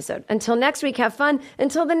this episode. Until next week, have fun.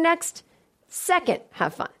 Until the next second,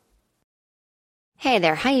 have fun. Hey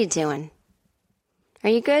there, how you doing? Are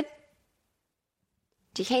you good?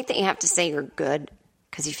 Do you hate that you have to say you're good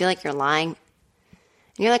because you feel like you're lying? And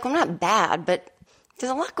you're like, well, I'm not bad, but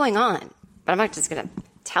there's a lot going on. But I'm not just going to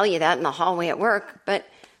tell you that in the hallway at work. But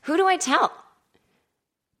who do I tell?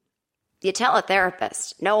 You tell a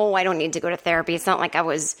therapist. No, I don't need to go to therapy. It's not like I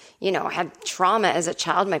was, had trauma as a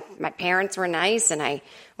child. My parents were nice and I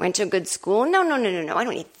went to a good school. No. I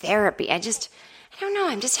don't need therapy. I don't know,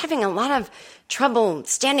 I'm just having a lot of trouble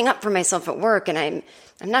standing up for myself at work, and I'm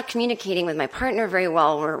not communicating with my partner very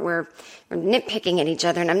well. We're nitpicking at each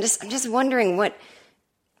other, and I'm just wondering what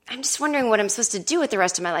I'm supposed to do with the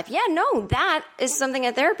rest of my life. Yeah, no, that is something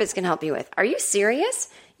a therapist can help you with. Are you serious?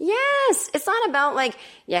 Yes. It's not about like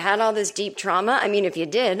you had all this deep trauma. I mean, if you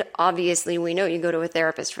did, obviously we know you go to a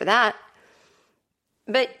therapist for that.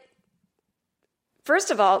 But first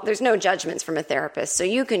of all, there's no judgments from a therapist. So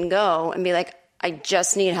you can go and be like, I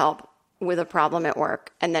just need help with a problem at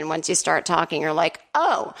work. And then once you start talking, you're like,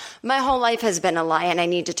 oh, my whole life has been a lie and I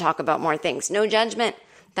need to talk about more things. No judgment.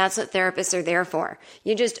 That's what therapists are there for.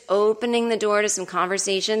 You're just opening the door to some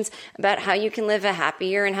conversations about how you can live a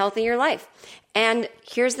happier and healthier life. And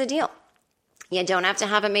here's the deal. You don't have to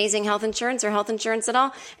have amazing health insurance or health insurance at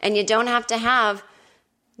all. And you don't have to have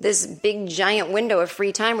this big giant window of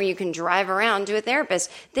free time where you can drive around to a therapist.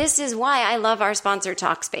 This is why I love our sponsor,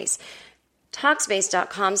 Talkspace.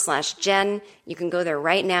 Talkspace.com/Jen. You can go there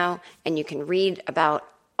right now and you can read about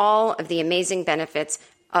all of the amazing benefits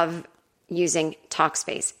of using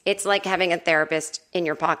Talkspace. It's like having a therapist in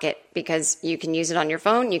your pocket because you can use it on your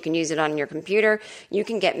phone, you can use it on your computer, you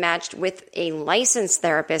can get matched with a licensed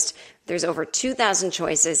therapist. There's over 2,000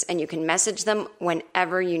 choices and you can message them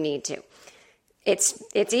whenever you need to. It's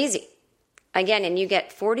easy. Again, and you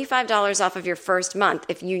get $45 off of your first month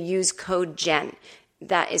if you use code JEN.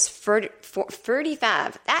 That is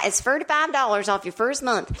 $35. That is $35 off your first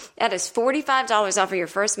month. That is $45 off of your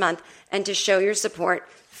first month, and to show your support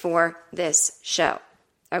for this show.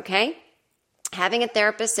 Okay? Having a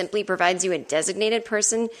therapist simply provides you a designated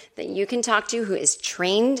person that you can talk to who is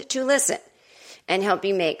trained to listen and help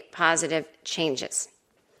you make positive changes.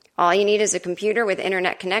 All you need is a computer with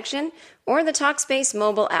internet connection or the Talkspace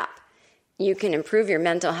mobile app. You can improve your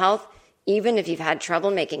mental health even if you've had trouble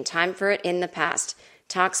making time for it in the past.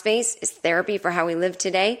 Talkspace is therapy for how we live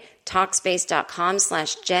today.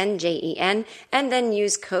 Talkspace.com/Jen, Jen, and then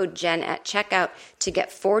use code JEN at checkout to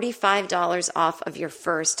get $45 off of your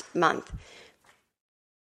first month.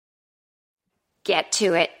 Get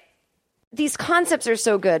to it. These concepts are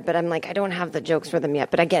so good, but I'm like, I don't have the jokes for them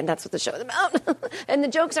yet. But again, that's what the show is about. And the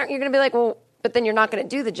jokes aren't, you're going to be like, well, but then you're not going to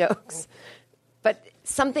do the jokes. But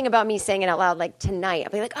something about me saying it out loud, like tonight,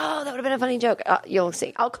 I'll be like, oh, that would have been a funny joke. You'll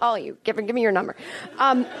see. I'll call you. Give me your number.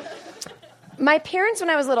 My parents, when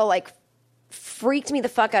I was little, like, freaked me the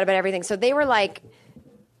fuck out about everything. So they were like,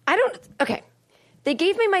 They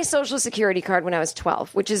gave me my Social Security card when I was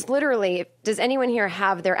 12, which is literally, does anyone here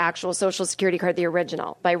have their actual Social Security card, the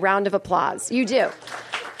original? By round of applause. You do.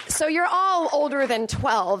 So you're all older than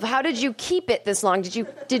 12. How did you keep it this long? Do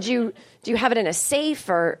you have it in a safe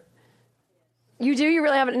or... You do? You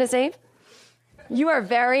really have it in a safe? You are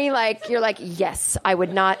very you're like, yes, I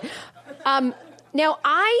would not. Now,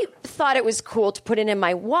 I thought it was cool to put it in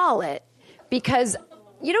my wallet because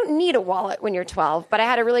you don't need a wallet when you're 12, but I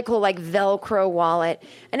had a really cool Velcro wallet.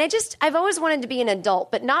 And I've always wanted to be an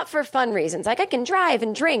adult, but not for fun reasons. Like I can drive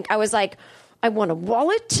and drink. I was like, I want a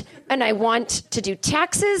wallet and I want to do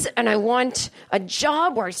taxes and I want a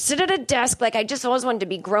job where I sit at a desk. Like I just always wanted to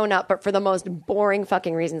be grown up, but for the most boring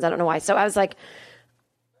fucking reasons. I don't know why. So I was like,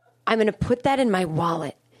 I'm going to put that in my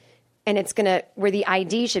wallet and it's going to, where the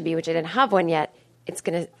ID should be, which I didn't have one yet. It's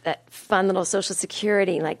going to, that fun little Social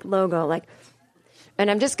Security logo,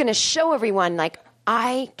 and I'm just going to show everyone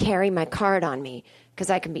I carry my card on me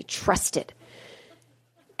because I can be trusted.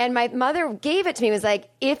 And my mother gave it to me, was like,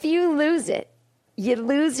 if you lose it, you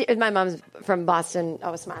lose it. My mom's from Boston. I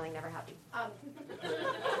was smiling, never happy.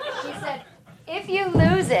 She said, if you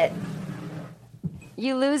lose it,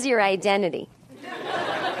 you lose your identity.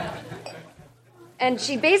 And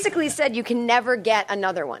she basically said you can never get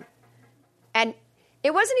another one. And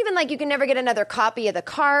it wasn't even like you can never get another copy of the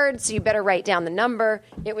card, so you better write down the number.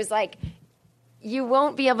 It was like, you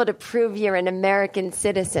won't be able to prove you're an American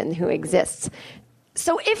citizen who exists.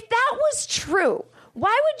 So if that was true,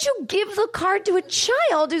 why would you give the card to a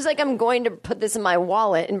child who's like, I'm going to put this in my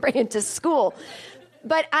wallet and bring it to school?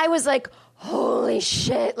 But I was like, holy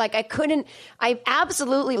shit. I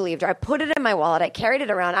absolutely believed her. I put it in my wallet. I carried it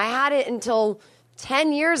around. I had it until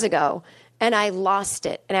 10 years ago, and I lost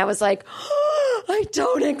it. And I was like, oh, I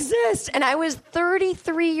don't exist. And I was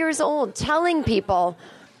 33 years old telling people,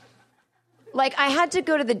 I had to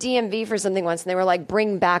go to the DMV for something once, and they were like,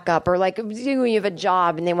 bring backup, or you have a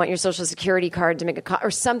job, and they want your Social Security card to make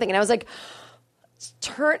or something. And I was like,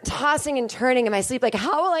 tossing and turning in my sleep,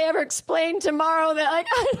 how will I ever explain tomorrow that, I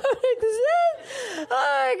don't exist?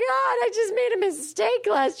 Oh, my God, I just made a mistake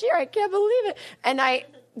last year. I can't believe it. And I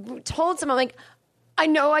told someone, I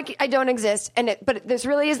know I don't exist, but this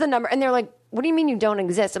really is the number. And they're like, what do you mean you don't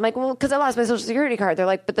exist? I'm like, well, because I lost my social security card. They're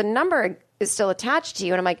like, but the number is still attached to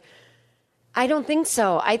you. And I'm like, I don't think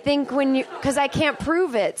so. I think because I can't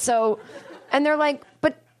prove it. So, and they're like,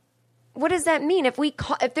 but what does that mean? If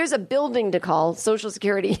there's a building to call, Social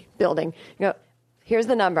Security building, you go, here's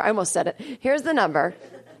the number. I almost said it. Here's the number,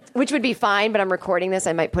 which would be fine, but I'm recording this.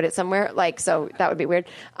 I might put it somewhere. So that would be weird.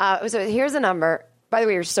 So here's the number. By the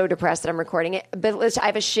way, you're so depressed that I'm recording it. But I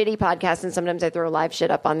have a shitty podcast, and sometimes I throw live shit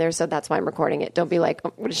up on there, so that's why I'm recording it. Don't be like,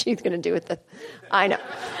 oh, what is she going to do with this? I know.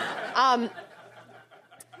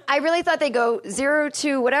 I really thought they go 0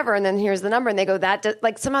 to whatever, and then here's the number, and they go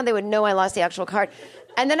somehow they would know I lost the actual card.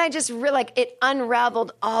 And then I just realized it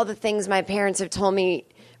unraveled all the things my parents have told me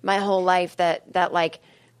my whole life that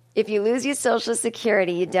if you lose your Social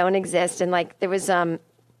Security, you don't exist. And there was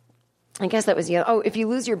I guess that was if you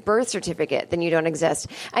lose your birth certificate, then you don't exist.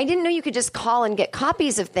 I didn't know you could just call and get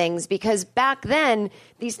copies of things, because back then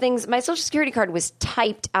these things, my Social Security card was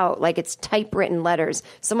typed out, like it's typewritten letters.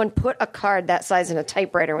 Someone put a card that size in a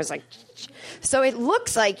typewriter and was like, so it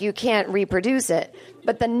looks like you can't reproduce it,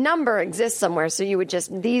 but the number exists somewhere. So you would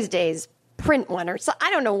just these days print one, or so I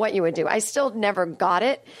don't know what you would do. I still never got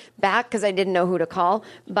it back because I didn't know who to call,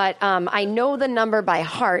 but I know the number by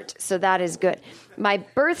heart, so that is good. My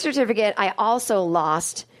birth certificate I also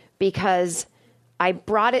lost because I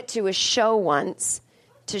brought it to a show once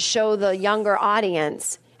to show the younger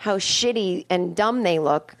audience how shitty and dumb they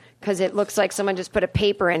look, because it looks like someone just put a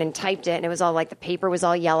paper in and typed it, and it was all like the paper was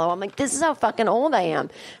all yellow. I'm like, this is how fucking old I am.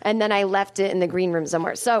 And then I left it in the green room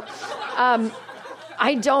somewhere. So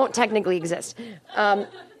I don't technically exist. So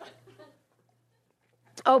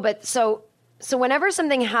whenever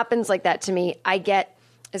something happens like that to me, I get,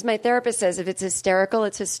 as my therapist says, if it's hysterical,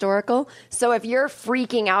 it's historical. So if you're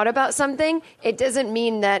freaking out about something, it doesn't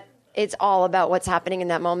mean that it's all about what's happening in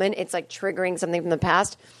that moment. It's like triggering something from the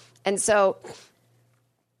past. And so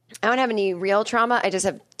I don't have any real trauma. I just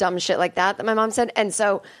have dumb shit like that my mom said. And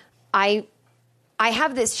so I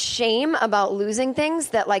have this shame about losing things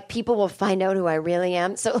that people will find out who I really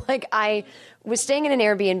am. So I was staying in an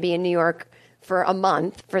Airbnb in New York for a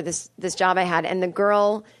month for this job I had. And the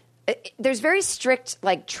girl, there's very strict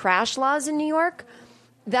trash laws in New York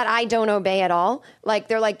that I don't obey at all.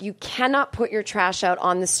 They're like, you cannot put your trash out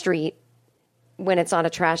on the street when it's on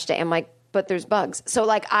a trash day. I'm like, but there's bugs. So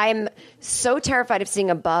I'm so terrified of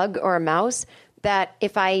seeing a bug or a mouse that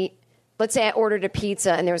if let's say I ordered a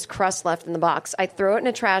pizza and there was crust left in the box, I throw it in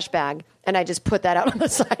a trash bag and I just put that out on the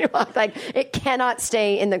sidewalk. It cannot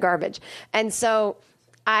stay in the garbage. And so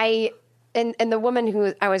and the woman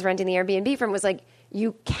who I was renting the Airbnb from was like,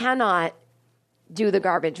 you cannot do the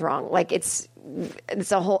garbage wrong. It's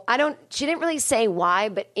a whole, she didn't really say why,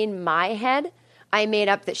 but in my head, I made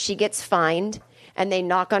up that she gets fined and they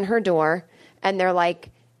knock on her door and they're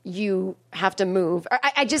like, you have to move.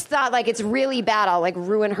 I just thought it's really bad. I'll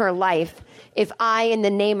ruin her life if I, in the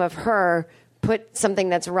name of her, put something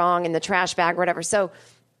that's wrong in the trash bag or whatever. So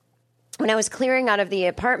when I was clearing out of the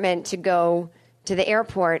apartment to go to the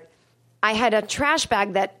airport, I had a trash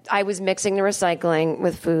bag that I was mixing the recycling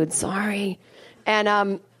with food. Sorry.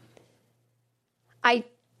 And I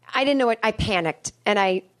didn't know it. I panicked and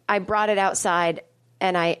I brought it outside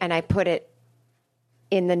and I put it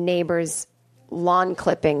in the neighbor's lawn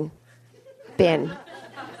clipping bin.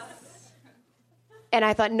 And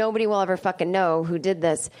I thought nobody will ever fucking know who did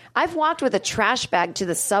this. I've walked with a trash bag to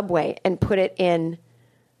the subway and put it in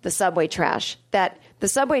the subway trash. That the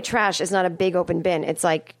subway trash is not a big open bin. It's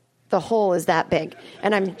the hole is that big.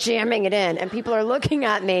 And I'm jamming it in. And people are looking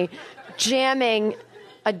at me jamming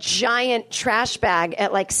a giant trash bag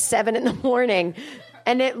at 7 a.m.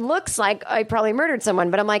 And it looks like I probably murdered someone,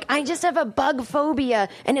 but I'm like, I just have a bug phobia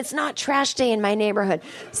and it's not trash day in my neighborhood.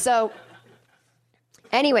 So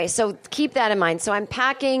anyway, so keep that in mind. So I'm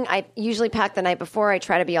packing. I usually pack the night before. I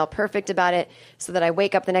try to be all perfect about it so that I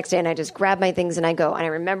wake up the next day and I just grab my things and I go. And I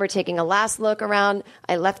remember taking a last look around.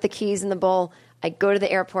 I left the keys in the bowl. I go to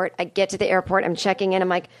the airport. I get to the airport. I'm checking in. I'm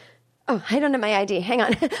like, oh, I don't have my ID. Hang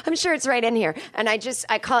on. I'm sure it's right in here. And I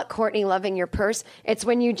call it Courtney loving your purse. It's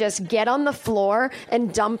when you just get on the floor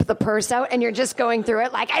and dump the purse out and you're just going through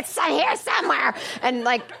it it's here somewhere. And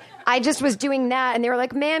I just was doing that. And they were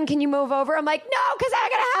like, ma'am, can you move over? I'm like, no, because I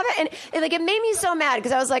gotta have it. And it made me so mad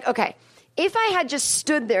because I was like, okay, if I had just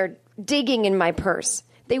stood there digging in my purse,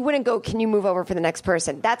 they wouldn't go, can you move over for the next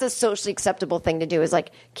person? That's a socially acceptable thing to do, is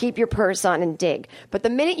like keep your purse on and dig. But the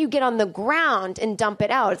minute you get on the ground and dump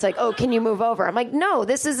it out, it's like, oh, can you move over? I'm like, no,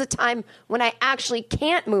 this is a time when I actually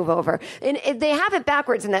can't move over. And they have it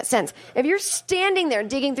backwards in that sense. If you're standing there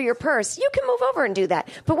digging through your purse, you can move over and do that.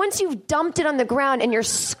 But once you've dumped it on the ground and you're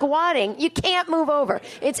squatting, you can't move over.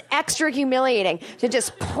 It's extra humiliating to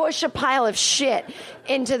just push a pile of shit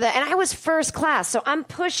into and I was first class, so I'm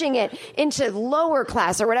pushing it into lower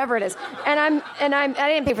class or whatever it is. And I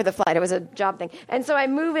didn't pay for the flight. It was a job thing. And so I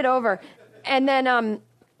move it over. And then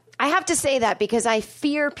I have to say that because I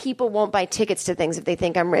fear people won't buy tickets to things if they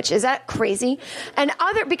think I'm rich. Is that crazy? And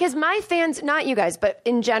because my fans, not you guys, but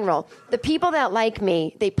in general, the people that like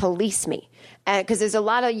me, they police me. Because there's a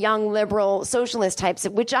lot of young liberal socialist types,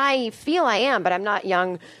 which I feel I am, but I'm not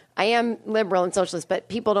young. I am liberal and socialist, but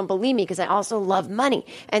people don't believe me because I also love money.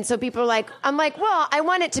 And so people are like, I'm like, well, I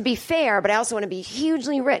want it to be fair, but I also want to be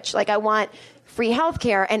hugely rich. Like I want free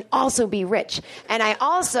healthcare and also be rich. And I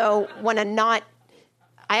also want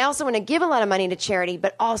to give a lot of money to charity,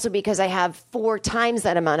 but also because I have 4 times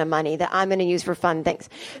that amount of money that I'm going to use for fun things.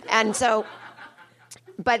 And so,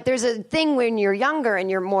 but there's a thing when you're younger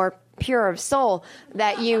and you're more pure of soul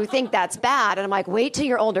that you think that's bad. And I'm like, wait till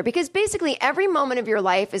you're older. Because basically every moment of your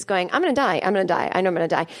life is going, I'm going to die. I'm going to die. I know I'm going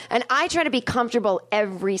to die. And I try to be comfortable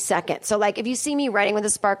every second. So like if you see me writing with a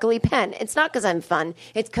sparkly pen, it's not because I'm fun.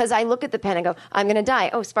 It's because I look at the pen and go, I'm going to die.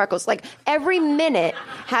 Oh, sparkles. Like every minute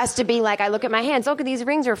has to be like, I look at my hands. Look, these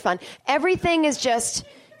rings are fun. Everything is just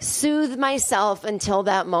soothe myself until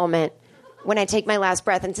that moment when I take my last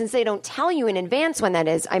breath. And since they don't tell you in advance when that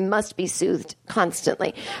is, I must be soothed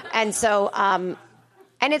constantly. And so, and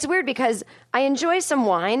it's weird because I enjoy some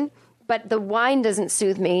wine, but the wine doesn't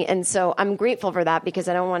soothe me. And so I'm grateful for that because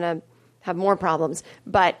I don't want to have more problems.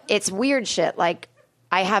 But it's weird shit. Like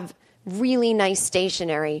I have really nice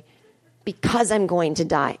stationery because I'm going to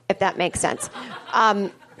die, if that makes sense.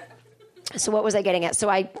 So what was I getting at? So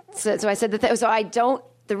I said that,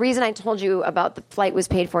 the reason I told you about the flight was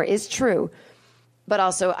paid for is true, but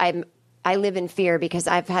also I live in fear because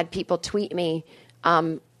I've had people tweet me,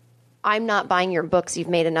 I'm not buying your books, you've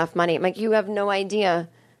made enough money. I'm like, you have no idea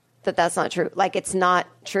that that's not true. Like, it's not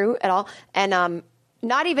true at all. And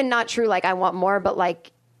not even not true, like I want more, but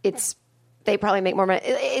like they probably make more money.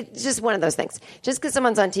 It's just one of those things. Just because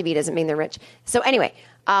someone's on TV doesn't mean they're rich. So anyway,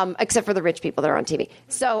 except for the rich people that are on TV.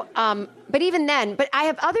 So, but even then, but I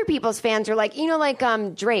have other people's fans who are like,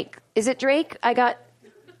 like Drake. Is it Drake?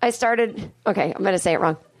 I started, okay, I'm going to say it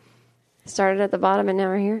wrong. Started at the bottom and now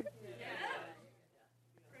we're here?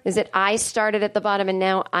 Is it I started at the bottom and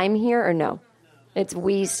now I'm here, or no? It's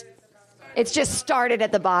we. It's just started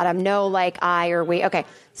at the bottom. No, like I or we. Okay,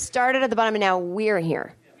 started at the bottom and now we're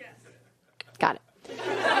here. Got it.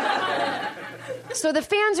 So the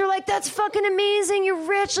fans are like, that's fucking amazing. You're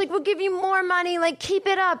rich. Like, we'll give you more money. Like, keep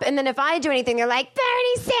it up. And then if I do anything, they're like,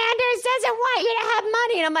 Bernie Sanders doesn't want you to have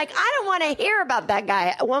money. And I'm like, I don't want to hear about that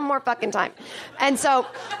guy one more fucking time. And so,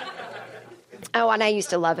 and I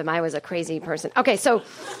used to love him. I was a crazy person. Okay, so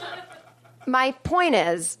my point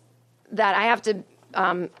is that I have to,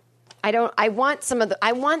 I want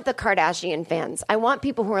the Kardashian fans. I want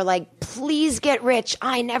people who are like, please get rich.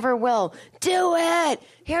 I never will. Do it.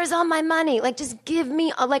 Here's all my money. Like, just give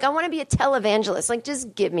me, I want to be a televangelist. Like,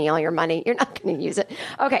 just give me all your money. You're not going to use it.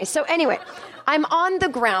 Okay. So anyway, I'm on the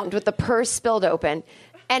ground with the purse spilled open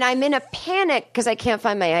and I'm in a panic because I can't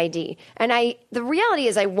find my ID. And the reality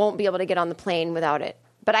is I won't be able to get on the plane without it.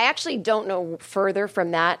 But I actually don't know further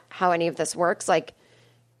from that how any of this works. Like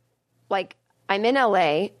I'm in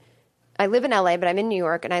LA. I live in LA, but I'm in New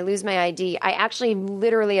York, and I lose my ID. I actually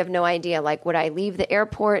literally have no idea. Like, would I leave the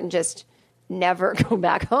airport and just never go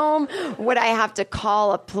back home? Would I have to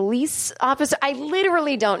call a police officer? I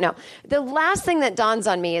literally don't know. The last thing that dawns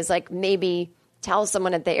on me is like maybe tell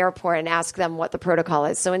someone at the airport and ask them what the protocol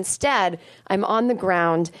is. So instead, I'm on the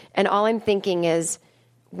ground, and all I'm thinking is,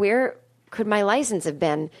 where could my license have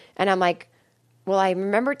been? And I'm like, well, I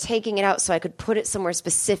remember taking it out so I could put it somewhere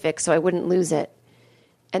specific so I wouldn't lose it.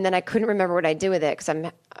 And then I couldn't remember what I did with it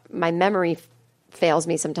because my memory fails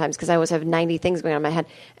me sometimes because I always have 90 things going on in my head.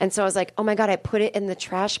 And so I was like, oh my God, I put it in the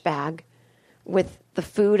trash bag with the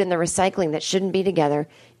food and the recycling that shouldn't be together,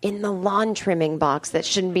 in the lawn trimming box that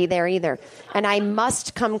shouldn't be there either. And I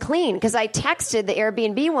must come clean because I texted the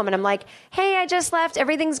Airbnb woman. I'm like, hey, I just left.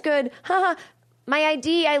 Everything's good. Haha. My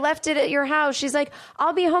ID, I left it at your house. She's like,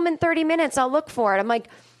 I'll be home in 30 minutes. I'll look for it. I'm like,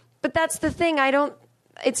 but that's the thing. I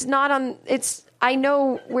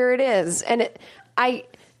know where it is. And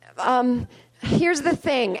here's the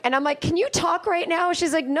thing. And I'm like, can you talk right now?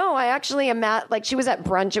 She's like, no, I actually am she was at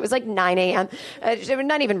brunch. It was like 9 a.m.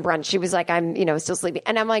 Not even brunch. She was like, I'm, still sleeping.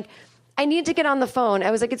 And I'm like, I need to get on the phone.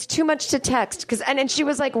 I was like, it's too much to text. And she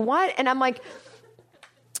was like, what? And I'm like,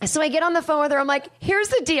 so I get on the phone with her. I'm like, here's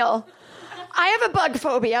the deal. I have a bug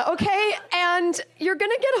phobia, okay? And you're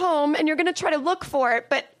going to get home and you're going to try to look for it,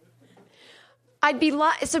 but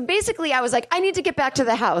so basically I was like, I need to get back to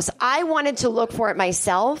the house. I wanted to look for it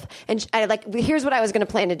myself. And here's what I was going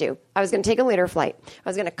to plan to do. I was going to take a later flight. I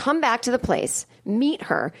was going to come back to the place, meet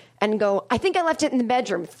her, and go, I think I left it in the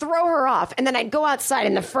bedroom, throw her off. And then I'd go outside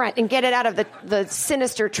in the front and get it out of the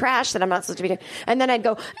sinister trash that I'm not supposed to be doing. And then I'd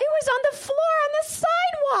go, it was on the floor, on the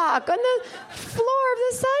sidewalk, on the floor of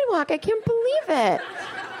the sidewalk. I can't believe it.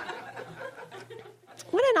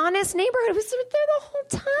 What an honest neighborhood. It was there the whole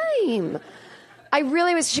time. I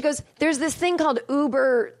really was, she goes, there's this thing called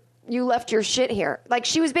Uber, you left your shit here. Like,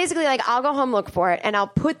 she was basically like, I'll go home, look for it, and I'll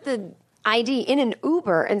put the ID in an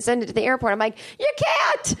Uber and send it to the airport. I'm like, you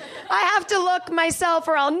can't! I have to look myself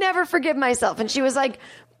or I'll never forgive myself. And she was like,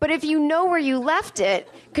 but if you know where you left it,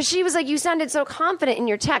 because she was like, you sounded so confident in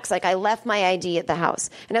your text, like I left my ID at the house.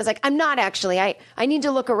 And I was like, I'm not actually, I need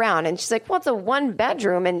to look around. And she's like, well, it's a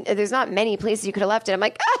 1-bedroom and there's not many places you could have left it. I'm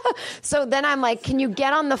like, ah. So then I'm like, can you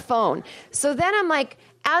get on the phone? So then I'm like,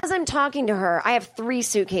 as I'm talking to her, I have 3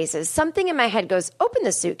 suitcases. Something in my head goes, open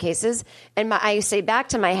the suitcases. And I say back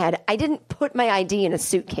to my head, I didn't put my ID in a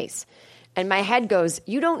suitcase. And my head goes,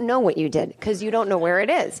 you don't know what you did because you don't know where it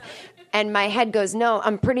is. And my head goes, no,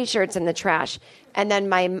 I'm pretty sure it's in the trash. And then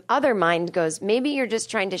my other mind goes, maybe you're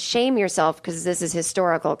just trying to shame yourself because this is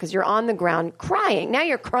historical, because you're on the ground crying. Now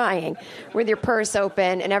you're crying with your purse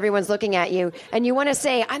open and everyone's looking at you. And you want to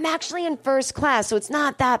say, I'm actually in first class, so it's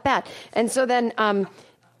not that bad. And so then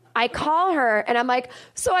I call her and I'm like,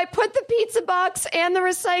 so I put the pizza box and the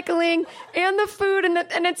recycling and the food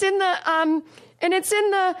and it's in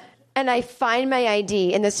the, and I find my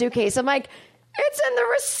ID in the suitcase. I'm like, it's in the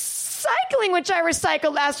recycling, which I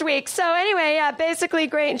recycled last week. So anyway, yeah, basically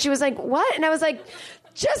great. And she was like, what? And I was like,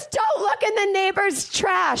 just don't look in the neighbor's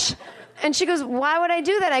trash. And she goes, why would I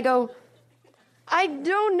do that? I go, I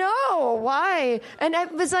don't know why. And I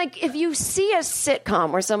was like, if you see a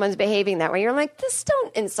sitcom where someone's behaving that way, you're like,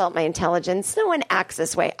 don't insult my intelligence. No one acts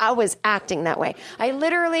this way. I was acting that way. I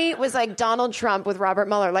literally was like Donald Trump with Robert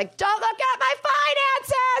Mueller, like, don't look at my finances.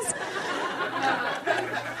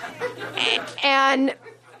 And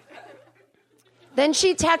then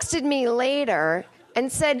she texted me later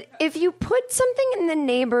and said, if you put something in the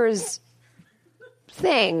neighbor's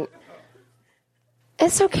thing,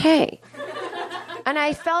 it's okay. And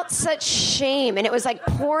I felt such shame, and it was like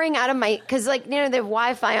pouring out of because they have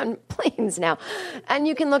Wi-Fi on planes now, and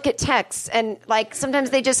you can look at texts, and like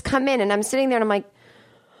sometimes they just come in, and I'm sitting there, and I'm like,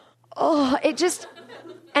 oh,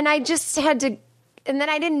 and I just had to, and then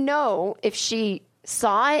I didn't know if she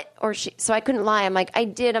saw it so I couldn't lie. I'm like, I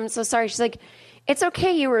did. I'm so sorry. She's like, it's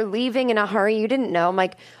okay. You were leaving in a hurry. You didn't know. I'm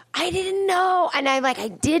like, I didn't know, and I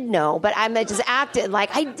did know, but I just acted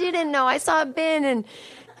like I didn't know. I saw a bin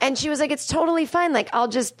And she was like, it's totally fine. Like, I'll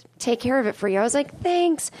just take care of it for you. I was like,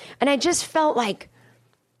 thanks. And I just felt like,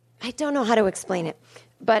 I don't know how to explain it,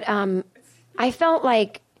 but I felt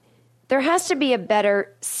like there has to be a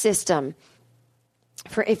better system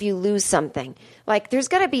for if you lose something. Like, there's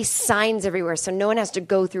got to be signs everywhere so no one has to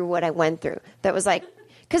go through what I went through. That was like,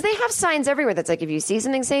 because they have signs everywhere that's like, if you see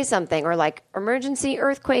something, say something, or like emergency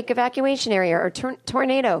earthquake evacuation area or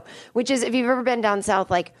tornado, which is, if you've ever been down south,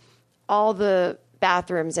 like all the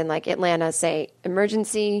bathrooms in like Atlanta say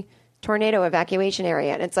emergency tornado evacuation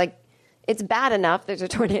area. And it's like, it's bad enough there's a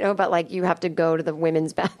tornado, but like you have to go to the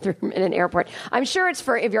women's bathroom in an airport. I'm sure it's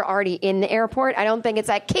for if you're already in the airport. I don't think it's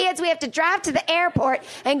like, kids, we have to drive to the airport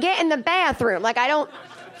and get in the bathroom. Like, I don't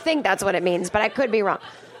think that's what it means, but I could be wrong.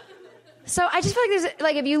 So I just feel like there's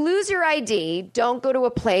like, if you lose your ID, don't go to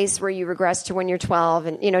a place where you regress to when you're 12.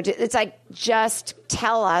 And, it's like, just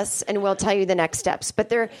tell us and we'll tell you the next steps.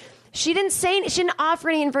 But she didn't offer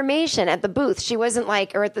any information at the booth. She wasn't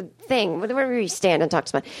like, or at the thing, wherever you stand and talk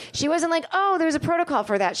to someone. She wasn't like, oh, there's a protocol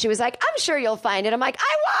for that. She was like, I'm sure you'll find it. I'm like,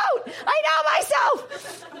 I won't. I know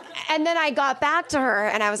myself. And then I got back to her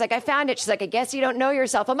and I was like, I found it. She's like, I guess you don't know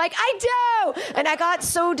yourself. I'm like, I do. And I got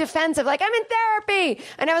so defensive, like, I'm in therapy.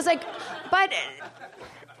 And I was like, but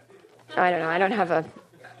I don't know. I don't have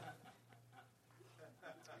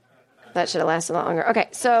that should have lasted a lot longer. Okay.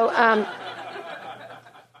 So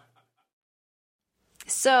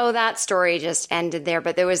that story just ended there,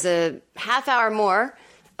 but there was a half hour more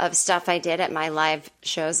of stuff I did at my live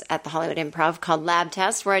shows at the Hollywood Improv called Lab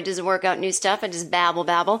Test, where I just work out new stuff. I just babble.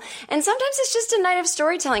 And sometimes it's just a night of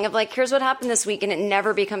storytelling of like, here's what happened this week, and it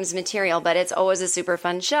never becomes material, but it's always a super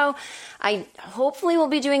fun show. I hopefully will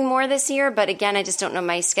be doing more this year, but again, I just don't know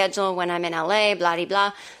my schedule when I'm in LA,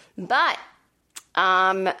 blah-de-blah. But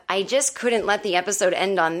I just couldn't let the episode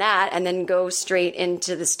end on that and then go straight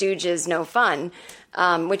into the Stooges' No Fun,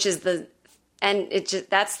 which is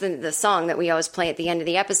that's the song that we always play at the end of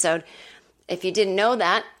the episode. If you didn't know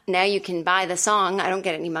that, now you can buy the song. I don't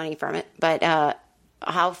get any money from it, but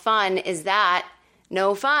how fun is that?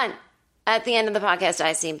 No fun. At the end of the podcast,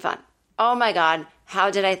 I seem fun. Oh my God,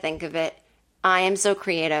 how did I think of it? I am so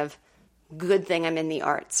creative. Good thing I'm in the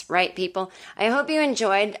arts, right, people? I hope you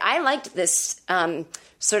enjoyed. I liked this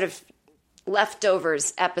sort of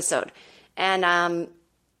leftovers episode. And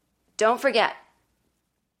don't forget,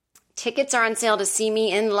 tickets are on sale to see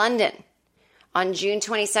me in London. On June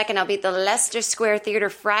 22nd, I'll be at the Leicester Square Theatre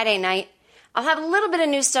Friday night. I'll have a little bit of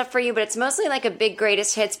new stuff for you, but it's mostly like a big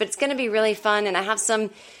greatest hits, but it's going to be really fun. And I have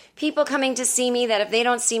some people coming to see me that if they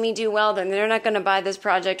don't see me do well, then they're not going to buy this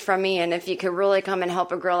project from me. And if you could really come and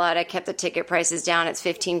help a girl out, I kept the ticket prices down. It's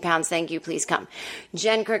 £15. Thank you. Please come.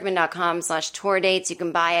 JenKirkman.com/tour dates. You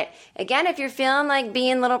can buy it. Again, if you're feeling like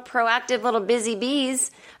being little proactive, little busy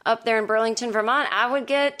bees up there in Burlington, Vermont, I would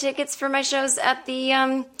get tickets for my shows at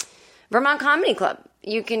the Vermont Comedy Club.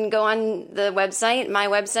 You can go on the website, my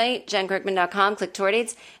website, JenKirkman.com, click tour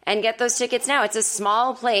dates, and get those tickets now. It's a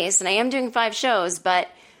small place, and I am doing 5 shows, but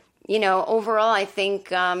you know, overall, I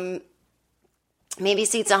think maybe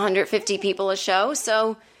seats 150 people a show.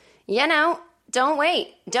 So, you know, don't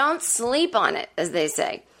wait. Don't sleep on it, as they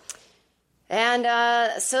say. And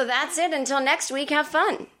so that's it. Until next week, have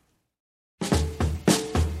fun.